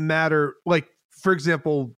won't matter. Like, for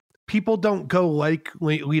example, people don't go like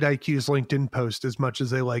Lead IQ's LinkedIn post as much as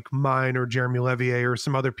they like mine or Jeremy Levier or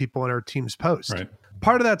some other people on our team's post. Right.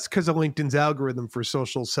 Part of that's because of LinkedIn's algorithm for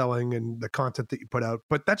social selling and the content that you put out.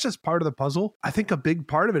 But that's just part of the puzzle. I think a big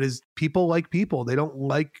part of it is people like people. They don't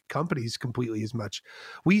like companies completely as much.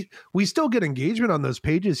 We still get engagement on those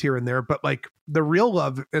pages here and there, but like the real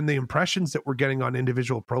love and the impressions that we're getting on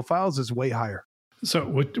individual profiles is way higher. So,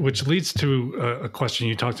 which leads to a question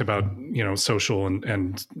you talked about, social and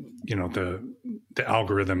the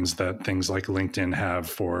algorithms that things like LinkedIn have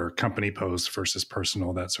for company posts versus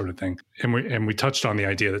personal, that sort of thing. And we touched on the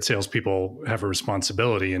idea that salespeople have a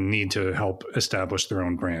responsibility and need to help establish their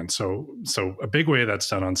own brand. So a big way that's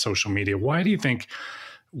done on social media.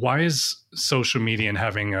 Why is social media and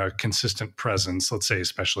having a consistent presence, let's say,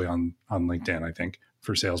 especially on LinkedIn, I think,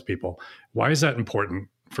 for salespeople, why is that important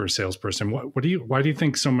for a salesperson? Why do you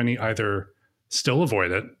think so many either still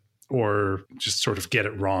avoid it or just sort of get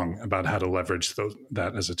it wrong about how to leverage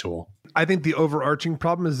that as a tool? I think the overarching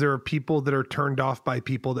problem is there are people that are turned off by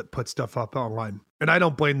people that put stuff up online. And I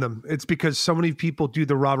don't blame them. It's because so many people do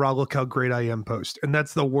the rah, rah, look how great I am post. And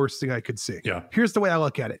that's the worst thing I could see. Yeah. Here's the way I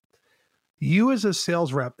look at it. You as a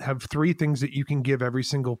sales rep have 3 things that you can give every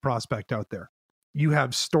single prospect out there. You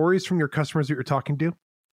have stories from your customers that you're talking to.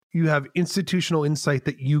 You have institutional insight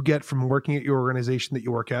that you get from working at your organization that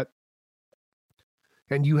you work at.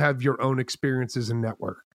 And you have your own experiences and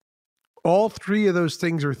network. All 3 of those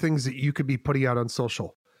things are things that you could be putting out on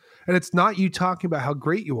social. And it's not you talking about how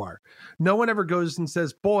great you are. No one ever goes and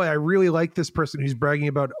says, boy, I really like this person who's bragging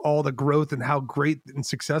about all the growth and how great and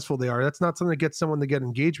successful they are. That's not something that gets someone to get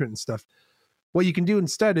engagement and stuff. What you can do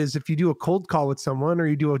instead is if you do a cold call with someone or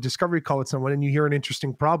you do a discovery call with someone and you hear an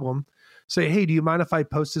interesting problem, say, hey, do you mind if I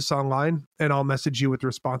post this online and I'll message you with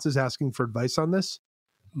responses asking for advice on this?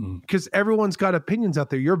 Because everyone's got opinions out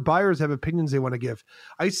there. Your buyers have opinions they want to give.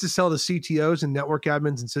 I used to sell to CTOs and network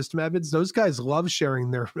admins and system admins. Those guys love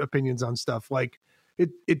sharing their opinions on stuff. Like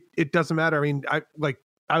it doesn't matter. I mean,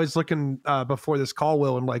 I was looking before this call,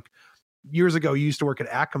 Will, and like years ago, you used to work at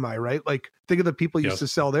Akamai, right? Like think of the people you used to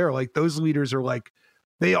sell there. Like those leaders are like,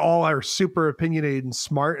 they all are super opinionated and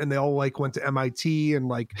smart, and they all like went to MIT and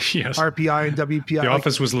like RPI and WPI. The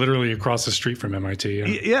office was literally across the street from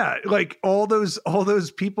MIT. Yeah, like all those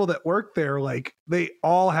people that work there, like they're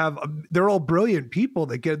all brilliant people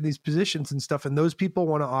that get in these positions and stuff, and those people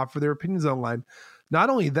want to offer their opinions online.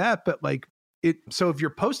 Not only that, but like so if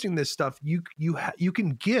you're posting this stuff, you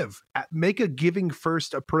can make a giving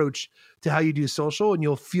first approach to how you do social, and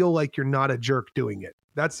you'll feel like you're not a jerk doing it.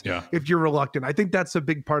 That's Yeah. if you're reluctant. I think that's a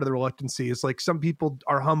big part of the reluctancy is like some people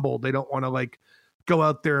are humble. They don't want to like go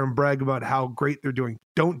out there and brag about how great they're doing.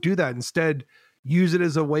 Don't do that. Instead, use it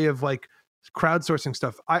as a way of like crowdsourcing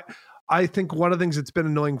stuff. I think one of the things that's been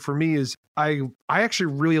annoying for me is I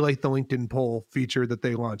actually really like the LinkedIn poll feature that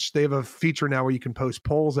they launched. They have a feature now where you can post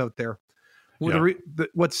polls out there.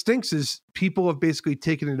 What stinks is people have basically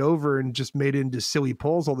taken it over and just made it into silly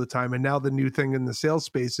polls all the time. And now the new thing in the sales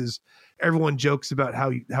space is everyone jokes about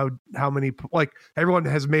how many, like everyone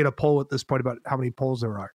has made a poll at this point about how many polls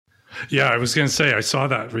there are. Yeah, I was going to say I saw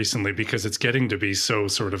that recently because it's getting to be so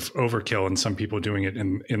sort of overkill and some people doing it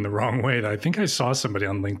in the wrong way. I think I saw somebody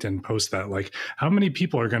on LinkedIn post that, like, how many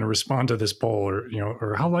people are going to respond to this poll, or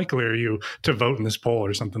or how likely are you to vote in this poll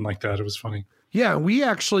or something like that. It was funny. Yeah, we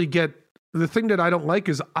actually get the thing that I don't like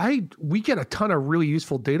is we get a ton of really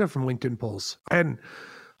useful data from LinkedIn polls, and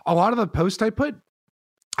a lot of the posts I put,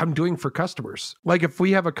 I'm doing for customers. Like if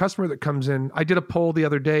we have a customer that comes in, I did a poll the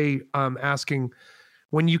other day asking,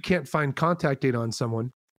 when you can't find contact data on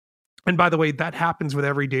someone, and by the way, that happens with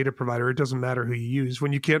every data provider. It doesn't matter who you use.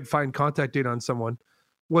 When you can't find contact data on someone,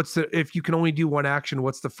 if you can only do one action,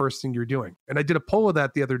 what's the first thing you're doing? And I did a poll of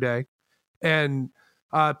that the other day, and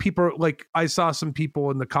people like, I saw some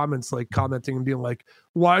people in the comments like commenting and being like,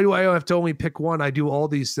 why do I have to only pick one? I do all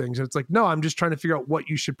these things. And it's like, no, I'm just trying to figure out what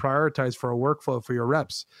you should prioritize for a workflow for your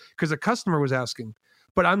reps. Because a customer was asking,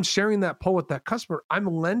 but I'm sharing that poll with that customer. I'm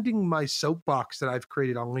lending my soapbox that I've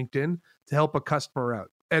created on LinkedIn to help a customer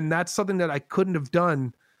out. And that's something that I couldn't have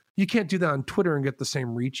done. You can't do that on Twitter and get the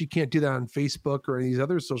same reach. You can't do that on Facebook or any of these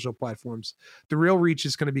other social platforms. The real reach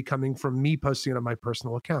is going to be coming from me posting it on my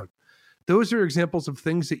personal account. Those are examples of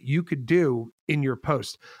things that you could do in your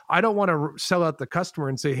post. I don't want to sell out the customer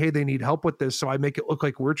and say, hey, they need help with this, so I make it look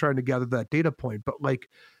like we're trying to gather that data point. But like,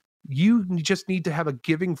 you just need to have a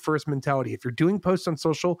giving first mentality. If you're doing posts on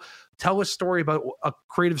social, tell a story about a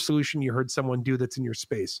creative solution you heard someone do that's in your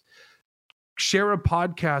space. Share a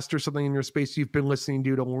podcast or something in your space you've been listening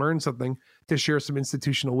to learn something, to share some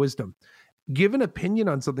institutional wisdom. Give an opinion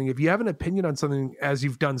on something. If you have an opinion on something, as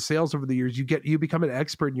you've done sales over the years, you become an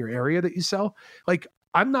expert in your area that you sell. Like,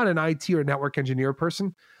 I'm not an IT or network engineer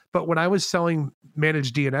person, but when I was selling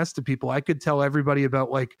managed DNS to people, I could tell everybody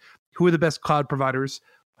about like who are the best cloud providers,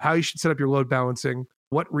 how you should set up your load balancing,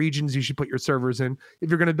 what regions you should put your servers in. If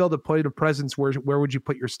you're going to build a point of presence, where would you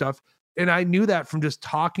put your stuff? And I knew that from just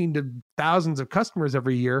talking to thousands of customers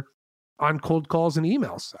every year on cold calls and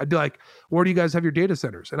emails. I'd be like, where do you guys have your data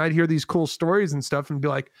centers? And I'd hear these cool stories and stuff and be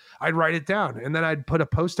like, I'd write it down. And then I'd put a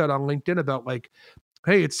post out on LinkedIn about like,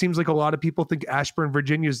 hey, it seems like a lot of people think Ashburn,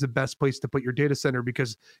 Virginia is the best place to put your data center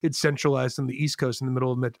because it's centralized on the East Coast in the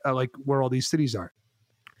middle of like where all these cities are.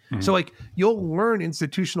 Mm-hmm. So like, you'll learn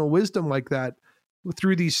institutional wisdom like that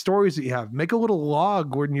through these stories that you have. Make a little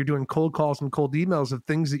log when you're doing cold calls and cold emails of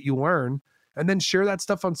things that you learn, and then share that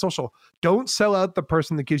stuff on social. Don't sell out the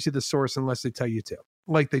person that gives you the source unless they tell you to,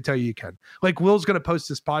 like they tell you can. Like Will's going to post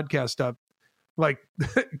this podcast up, like,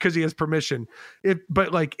 because he has permission.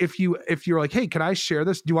 But like, if you're like, hey, can I share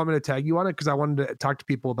this? Do you want me to tag you on it? Because I wanted to talk to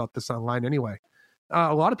people about this online anyway.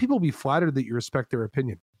 A lot of people will be flattered that you respect their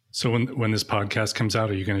opinion. So when this podcast comes out,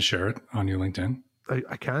 are you going to share it on your LinkedIn?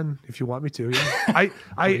 I can, if you want me to. Yeah.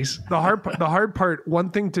 The hard part, one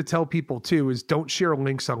thing to tell people too, is don't share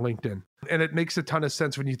links on LinkedIn. And it makes a ton of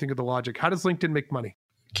sense when you think of the logic. How does LinkedIn make money?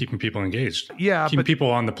 Keeping people engaged. Yeah. Keeping people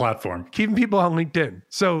on the platform. Keeping people on LinkedIn.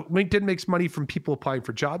 So LinkedIn makes money from people applying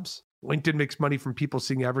for jobs. LinkedIn makes money from people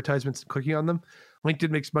seeing advertisements and clicking on them.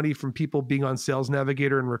 LinkedIn makes money from people being on Sales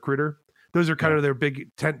Navigator and Recruiter. Those are kind of their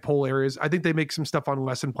big tent pole areas. I think they make some stuff on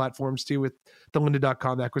lesson platforms too with the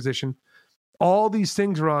lynda.com acquisition. All these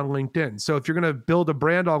things are on LinkedIn. So if you're going to build a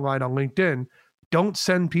brand online on LinkedIn, don't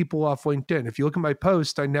send people off LinkedIn. If you look at my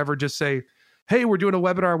post, I never just say, hey, we're doing a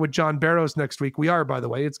webinar with John Barrows next week. We are, by the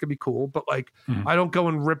way. It's going to be cool. But like, I don't go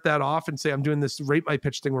and rip that off and say, I'm doing this rate my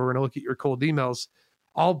pitch thing where we're going to look at your cold emails.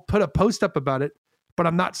 I'll put a post up about it, but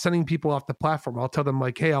I'm not sending people off the platform. I'll tell them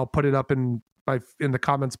like, hey, I'll put it up in the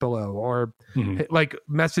comments below, or like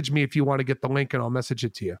message me if you want to get the link and I'll message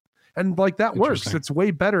it to you. And like that works. It's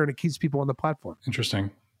way better and it keeps people on the platform. Interesting.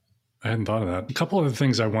 I hadn't thought of that. A couple of the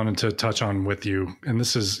things I wanted to touch on with you, and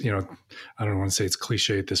this is, I don't want to say it's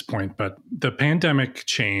cliche at this point, but the pandemic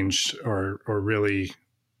changed or really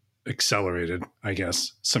accelerated, I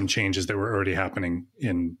guess, some changes that were already happening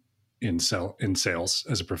in sales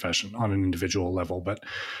as a profession on an individual level. But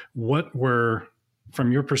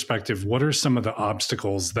from your perspective, what are some of the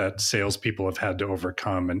obstacles that salespeople have had to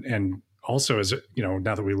overcome? And also, as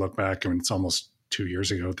now that we look back, and it's almost 2 years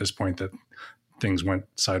ago at this point that things went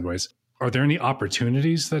sideways, are there any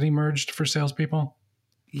opportunities that emerged for salespeople?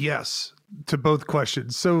 Yes, to both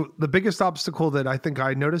questions. So the biggest obstacle that I think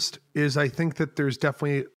I noticed is I think that there's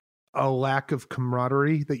definitely a lack of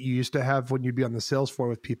camaraderie that you used to have when you'd be on the sales floor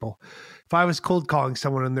with people. If I was cold calling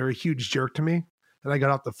someone and they're a huge jerk to me and I got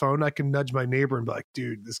off the phone, I can nudge my neighbor and be like,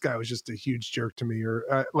 dude, this guy was just a huge jerk to me.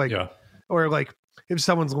 Or like if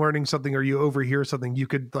someone's learning something or you overhear something, you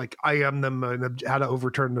could like IM them and how to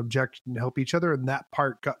overturn an objection and help each other. And that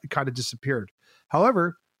part kind of disappeared.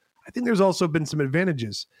 However, I think there's also been some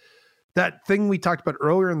advantages. That thing we talked about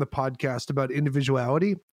earlier in the podcast about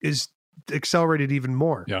individuality is accelerated even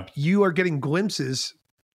more. Yeah. You are getting glimpses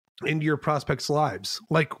into your prospects' lives,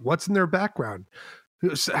 like what's in their background.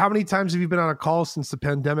 How many times have you been on a call since the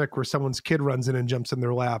pandemic where someone's kid runs in and jumps in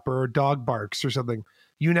their lap or a dog barks or something?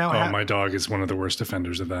 You now my dog is one of the worst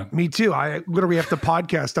offenders of that. Me too. I literally have to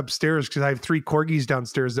podcast upstairs because I have 3 corgis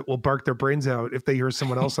downstairs that will bark their brains out if they hear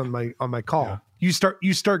someone else on my call. Yeah.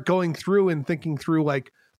 You start going through and thinking through,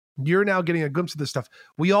 like, you're now getting a glimpse of this stuff.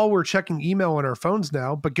 We all were checking email on our phones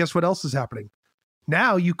now, but guess what else is happening?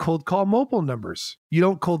 Now you cold call mobile numbers. You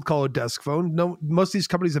don't cold call a desk phone. No, most of these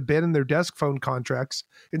companies abandoned their desk phone contracts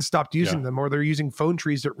and stopped using them, or they're using phone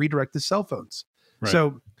trees that redirect to cell phones. Right.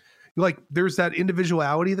 So like there's that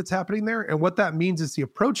individuality that's happening there. And what that means is the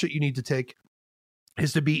approach that you need to take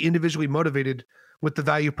is to be individually motivated with the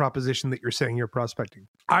value proposition that you're saying you're prospecting.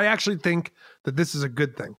 I actually think that this is a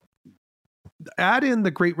good thing. Add in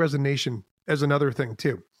the Great Resignation as another thing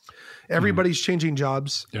too. Everybody's changing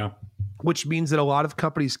jobs. Yeah. Which means that a lot of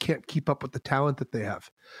companies can't keep up with the talent that they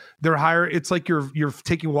have. They're hiring. It's like you're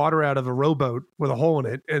taking water out of a rowboat with a hole in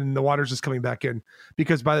it and the water's just coming back in,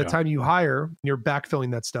 because by the time you hire, you're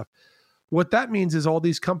backfilling that stuff. What that means is all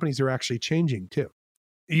these companies are actually changing too.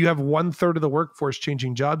 You have 1/3 of the workforce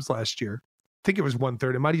changing jobs last year. I think it was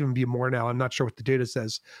 1/3. It might even be more now. I'm not sure what the data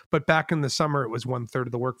says, but back in the summer, it was 1/3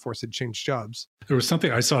 of the workforce had changed jobs. There was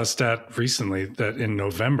something, I saw a stat recently that in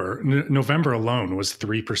November alone was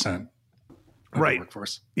 3%. Right.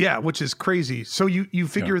 Workforce. Yeah, which is crazy. So you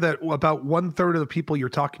figure that about 1/3 of the people you're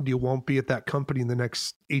talking to won't be at that company in the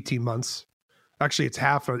next 18 months. Actually, it's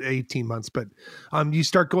half of 18 months, but you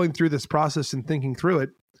start going through this process and thinking through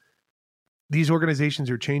it. These organizations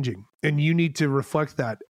are changing and you need to reflect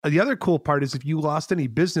that. The other cool part is if you lost any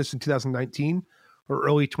business in 2019 or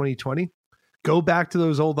early 2020, go back to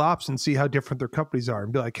those old ops and see how different their companies are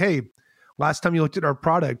and be like, hey, last time you looked at our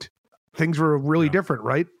product, things were really different,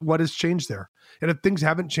 right? What has changed there? And if things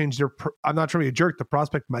haven't changed, I'm not trying to be a jerk. The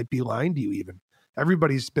prospect might be lying to you even.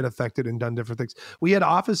 Everybody's been affected and done different things. We had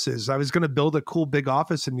offices. I was going to build a cool big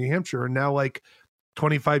office in New Hampshire, and now like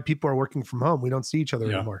 25 people are working from home. We don't see each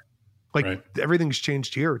other anymore. Like everything's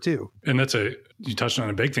changed here too. And you touched on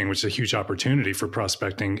a big thing, which is a huge opportunity for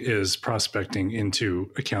prospecting, is prospecting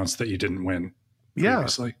into accounts that you didn't win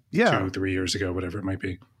previously, 2-3 years ago, whatever it might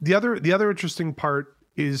be. The other interesting part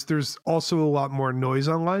is there's also a lot more noise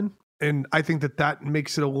online. And I think that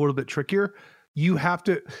makes it a little bit trickier. You have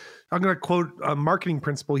to, I'm going to quote a marketing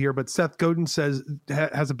principle here, but Seth Godin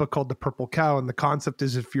has a book called The Purple Cow. And the concept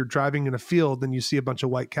is if you're driving in a field and you see a bunch of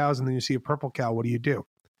white cows and then you see a purple cow, what do?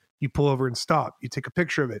 You pull over and stop. You take a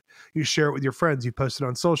picture of it. You share it with your friends. You post it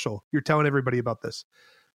on social. You're telling everybody about this.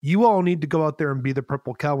 You all need to go out there and be the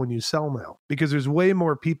purple cow when you sell now, because there's way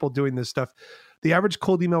more people doing this stuff. The average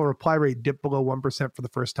cold email reply rate dipped below 1% for the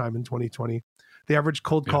first time in 2020. The average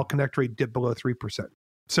cold call connect rate dipped below 3%.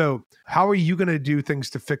 So how are you going to do things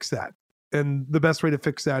to fix that? And the best way to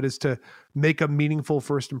fix that is to make a meaningful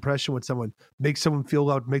first impression with someone, make someone feel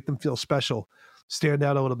loved, make them feel special, stand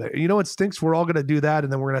out a little bit. You know what stinks? We're all going to do that,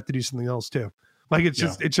 and then we're going to have to do something else too. Like it's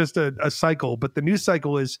just a cycle. But the new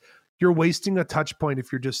cycle is you're wasting a touch point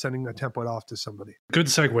if you're just sending a template off to somebody. Good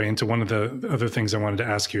segue into one of the other things I wanted to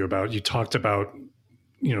ask you about. You talked about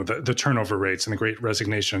the turnover rates and the Great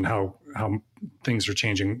Resignation, how things are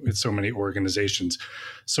changing with so many organizations.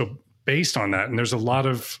 So based on that, and there's a lot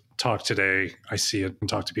of talk today, I see it and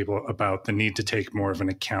talk to people about the need to take more of an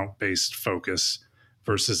account-based focus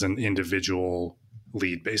versus an individual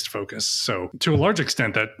lead-based focus. So to a large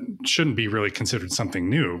extent, that shouldn't be really considered something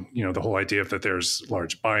new. The whole idea of that there's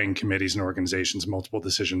large buying committees and organizations, multiple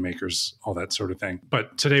decision makers, all that sort of thing.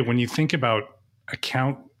 But today, when you think about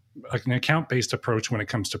an account-based approach when it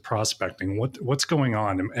comes to prospecting, what's going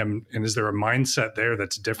on? And is there a mindset there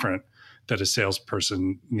that's different that a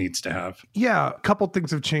salesperson needs to have? Yeah, a couple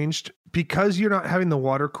things have changed. Because you're not having the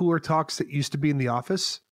water cooler talks that used to be in the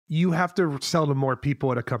office, you have to sell to more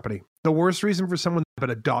people at a company. The worst reason for someone to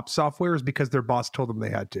adopt software is because their boss told them they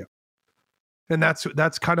had to. And that's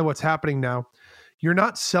kind of what's happening now. You're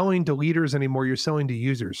not selling to leaders anymore. You're selling to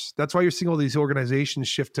users. That's why you're seeing all these organizations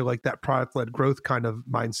shift to like that product-led growth kind of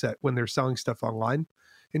mindset when they're selling stuff online.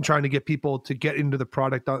 in trying to get people to get into the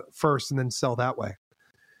product first and then sell that way.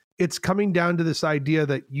 It's coming down to this idea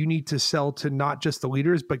that you need to sell to not just the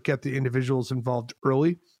leaders, but get the individuals involved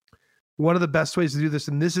early. One of the best ways to do this,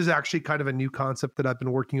 and this is actually kind of a new concept that I've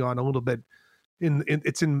been working on a little bit.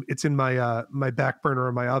 It's in my my back burner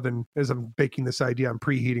in my oven as I'm baking this idea. I'm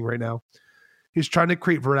preheating right now. Is trying to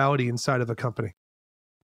create virality inside of a company,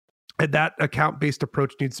 and that account-based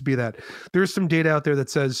approach needs to be that. There's some data out there that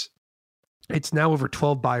says it's now over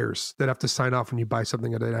 12 buyers that have to sign off when you buy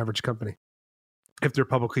something at an average company if they're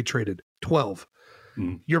publicly traded. 12.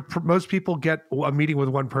 Most people get a meeting with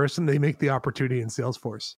one person. They make the opportunity in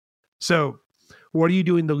Salesforce. So what are you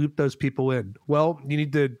doing to loop those people in? Well, you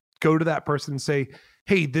need to go to that person and say,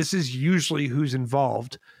 hey, this is usually who's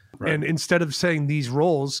involved. Right. And instead of saying these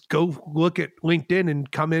roles, go look at LinkedIn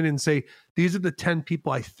and come in and say, these are the 10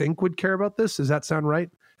 people I think would care about this. Does that sound right?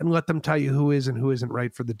 And let them tell you who is and who isn't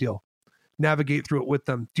right for the deal. Navigate through it with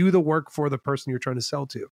them. Do the work for the person you're trying to sell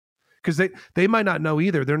to. Because they might not know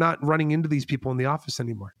either. They're not running into these people in the office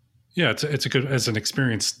anymore. Yeah, it's a good, as an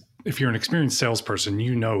experience. If you're an experienced salesperson,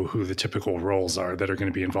 you know who the typical roles are that are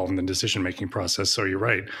going to be involved in the decision-making process. So you're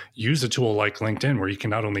right. Use a tool like LinkedIn where you can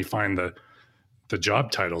not only find the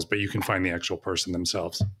job titles, but you can find the actual person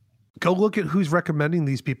themselves. Go look at who's recommending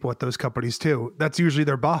these people at those companies too. That's usually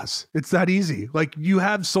their boss. It's that easy. Like you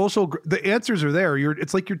have the answers are there.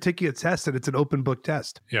 It's like you're taking a test and it's an open book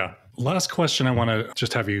test. Yeah. Last question I want to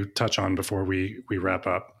just have you touch on before we wrap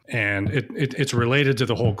up. And it's related to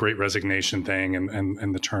the whole great resignation thing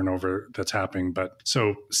and the turnover that's happening. But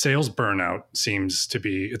so sales burnout seems to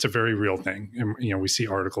be, it's a very real thing. And, we see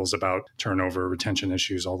articles about turnover, retention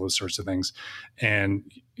issues, all those sorts of things. And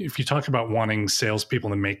if you talk about wanting salespeople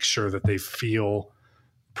to make sure that they feel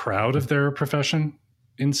proud of their profession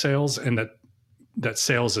in sales and that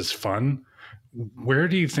sales is fun, where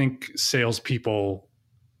do you think salespeople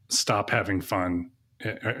stop having fun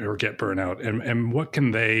or get burnout, and what can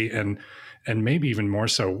they and maybe even more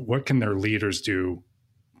so, what can their leaders do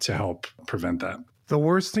to help prevent that? The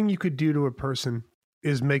worst thing you could do to a person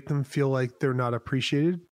is make them feel like they're not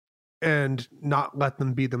appreciated and not let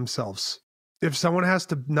them be themselves. If someone has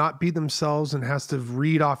to not be themselves and has to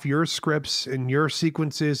read off your scripts and your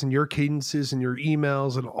sequences and your cadences and your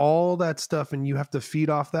emails and all that stuff, and you have to feed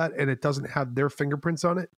off that and it doesn't have their fingerprints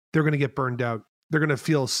on it, they're going to get burned out. They're going to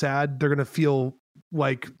feel sad. They're going to feel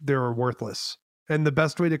like they're worthless. And the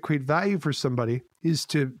best way to create value for somebody is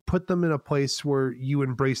to put them in a place where you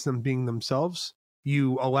embrace them being themselves.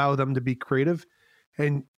 You allow them to be creative,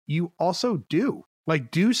 and you also do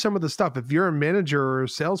some of the stuff. If you're a manager or a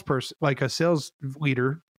salesperson, like a sales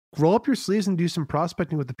leader, roll up your sleeves and do some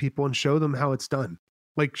prospecting with the people and show them how it's done.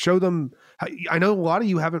 Like show them, I know a lot of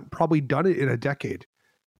you haven't probably done it in a decade,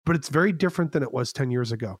 but it's very different than it was 10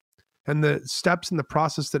 years ago. And the steps and the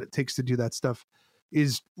process that it takes to do that stuff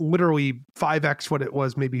is literally 5x what it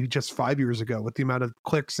was maybe just 5 years ago with the amount of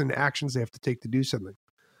clicks and actions they have to take to do something.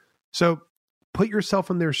 So put yourself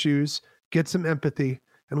in their shoes, get some empathy,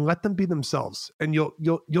 and let them be themselves. And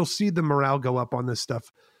you'll see the morale go up on this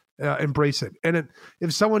stuff. Embrace it. And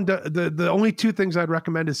if someone, the only two things I'd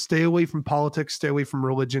recommend is stay away from politics, stay away from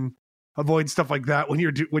religion, avoid stuff like that when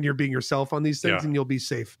you're being yourself on these things, and you'll be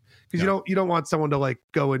safe. Because you don't want someone to like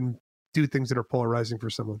go and do things that are polarizing for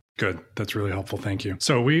someone. Good. That's really helpful. Thank you.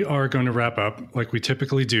 So we are going to wrap up like we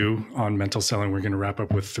typically do on Mental Selling. We're going to wrap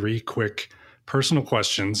up with 3 quick personal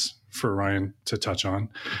questions for Ryan to touch on.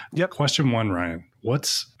 Yep. Question 1, Ryan.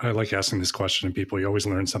 I like asking this question to people. You always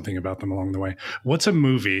learn something about them along the way. What's a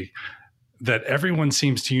movie that everyone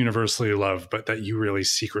seems to universally love, but that you really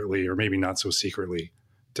secretly, or maybe not so secretly,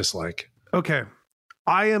 dislike? Okay.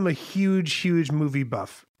 I am a huge, huge movie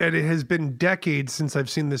buff, and it has been decades since I've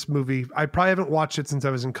seen this movie. I probably haven't watched it since I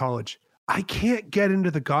was in college. I can't get into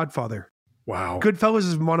The Godfather. Wow. Goodfellas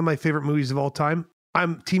is one of my favorite movies of all time.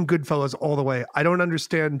 I'm Team Goodfellas all the way. I don't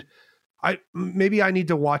understand. Maybe I need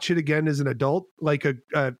to watch it again as an adult, like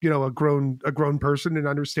a grown person, and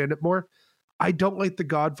understand it more. I don't like The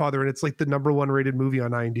Godfather, and it's like the #1 rated movie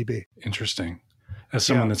on IMDb. Interesting. As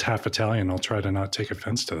someone that's half Italian, I'll try to not take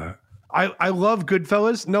offense to that. I love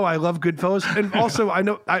Goodfellas. No, I love Goodfellas. And also I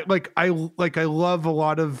know I love a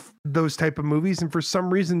lot of those type of movies. And for some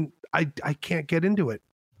reason I can't get into it.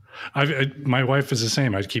 My wife is the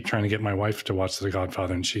same. I keep trying to get my wife to watch The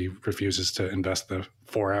Godfather, and she refuses to invest the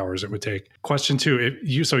 4 hours it would take. Question 2,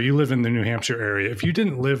 you live in the New Hampshire area. If you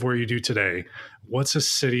didn't live where you do today, what's a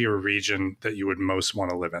city or region that you would most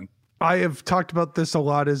want to live in? I have talked about this a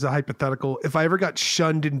lot as a hypothetical. If I ever got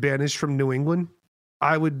shunned and banished from New England,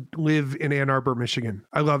 I would live in Ann Arbor, Michigan.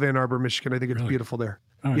 I love Ann Arbor, Michigan. I think it's beautiful there.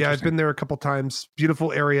 Oh, yeah, I've been there a couple times.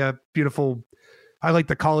 Beautiful area, beautiful I like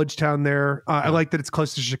the college town there. I like that it's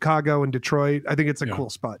close to Chicago and Detroit. I think it's a cool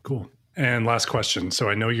spot. Cool. And last question. So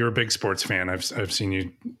I know you're a big sports fan. I've seen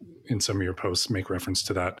you in some of your posts make reference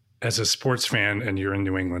to that. As a sports fan, and you're in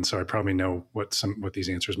New England, so I probably know what these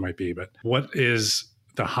answers might be, but what is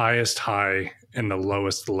the highest high and the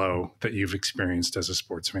lowest low that you've experienced as a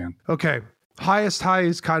sports fan? Okay. Highest high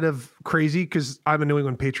is kind of crazy because I'm a New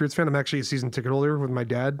England Patriots fan. I'm actually a season ticket holder with my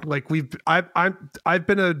dad. Like I've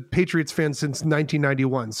been a Patriots fan since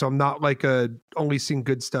 1991, so I'm not like only seen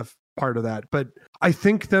good stuff part of that. But I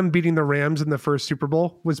think them beating the Rams in the first Super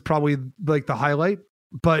Bowl was probably like the highlight.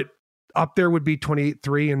 But up there would be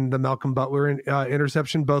 28-3 and the Malcolm Butler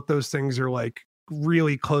interception. Both those things are like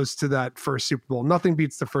really close to that first Super Bowl. Nothing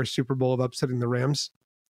beats the first Super Bowl of upsetting the Rams.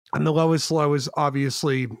 And the lowest low is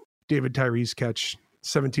obviously David Tyree's catch,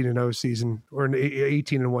 17-0 season, or an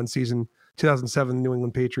 18-1 season, 2007 New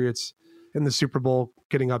England Patriots in the Super Bowl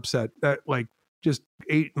getting upset. That like just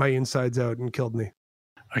ate my insides out and killed me.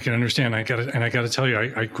 I can understand. I got to tell you,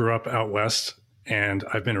 I grew up out west, and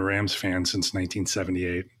I've been a Rams fan since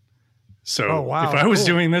 1978. So if I was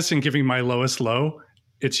doing this and giving my lowest low,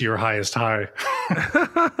 it's your highest high.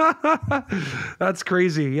 That's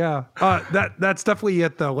crazy. Yeah. That's definitely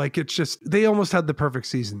it though. Like it's just, they almost had the perfect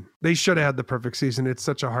season. They should have had the perfect season. It's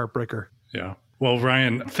such a heartbreaker. Yeah. Well,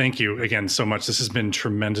 Ryan, thank you again so much. This has been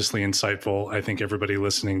tremendously insightful. I think everybody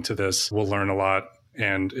listening to this will learn a lot.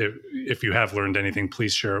 And if you have learned anything,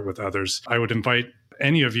 please share it with others. I would invite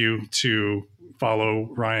any of you to follow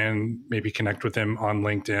Ryan, maybe connect with him on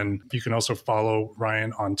LinkedIn. You can also follow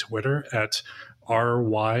Ryan on Twitter at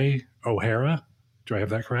RY O'Hara. Do I have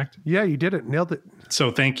that correct? Yeah, you did it. Nailed it.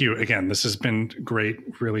 So thank you again. This has been great.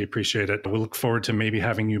 Really appreciate it. We'll look forward to maybe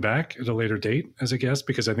having you back at a later date as a guest,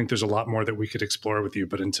 because I think there's a lot more that we could explore with you.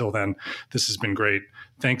 But until then, this has been great.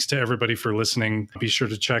 Thanks to everybody for listening. Be sure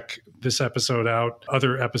to check this episode out,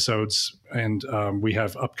 other episodes, and we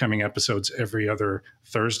have upcoming episodes every other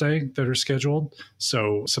Thursday that are scheduled.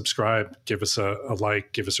 So subscribe, give us a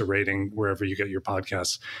like, give us a rating wherever you get your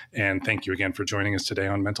podcasts. And thank you again for joining us today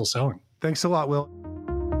on Mental Selling. Thanks a lot, Will.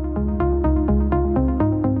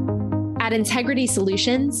 At Integrity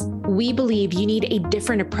Solutions, we believe you need a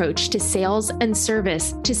different approach to sales and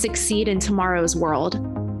service to succeed in tomorrow's world.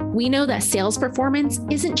 We know that sales performance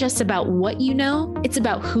isn't just about what you know, it's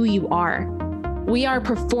about who you are. We are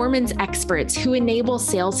performance experts who enable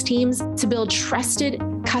sales teams to build trusted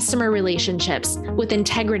customer relationships with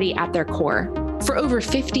integrity at their core. For over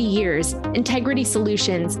 50 years, Integrity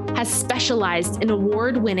Solutions has specialized in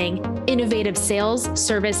award-winning, innovative sales,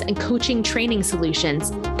 service, and coaching training solutions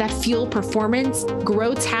that fuel performance,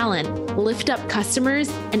 grow talent, lift up customers,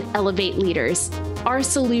 and elevate leaders. Our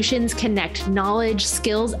solutions connect knowledge,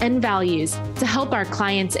 skills, and values to help our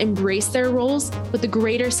clients embrace their roles with a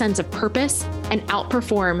greater sense of purpose and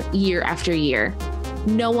outperform year after year.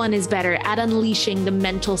 No one is better at unleashing the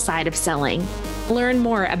mental side of selling. Learn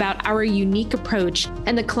more about our unique approach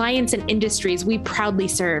and the clients and industries we proudly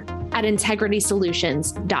serve at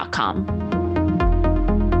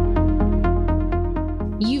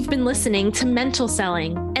integritysolutions.com. You've been listening to Mental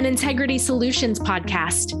Selling, an Integrity Solutions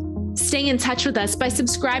podcast. Stay in touch with us by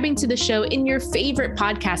subscribing to the show in your favorite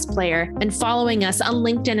podcast player and following us on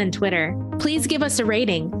LinkedIn and Twitter. Please give us a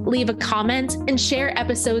rating, leave a comment, and share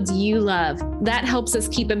episodes you love. That helps us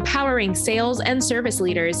keep empowering sales and service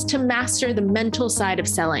leaders to master the mental side of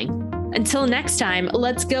selling. Until next time,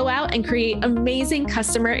 let's go out and create amazing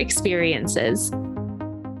customer experiences.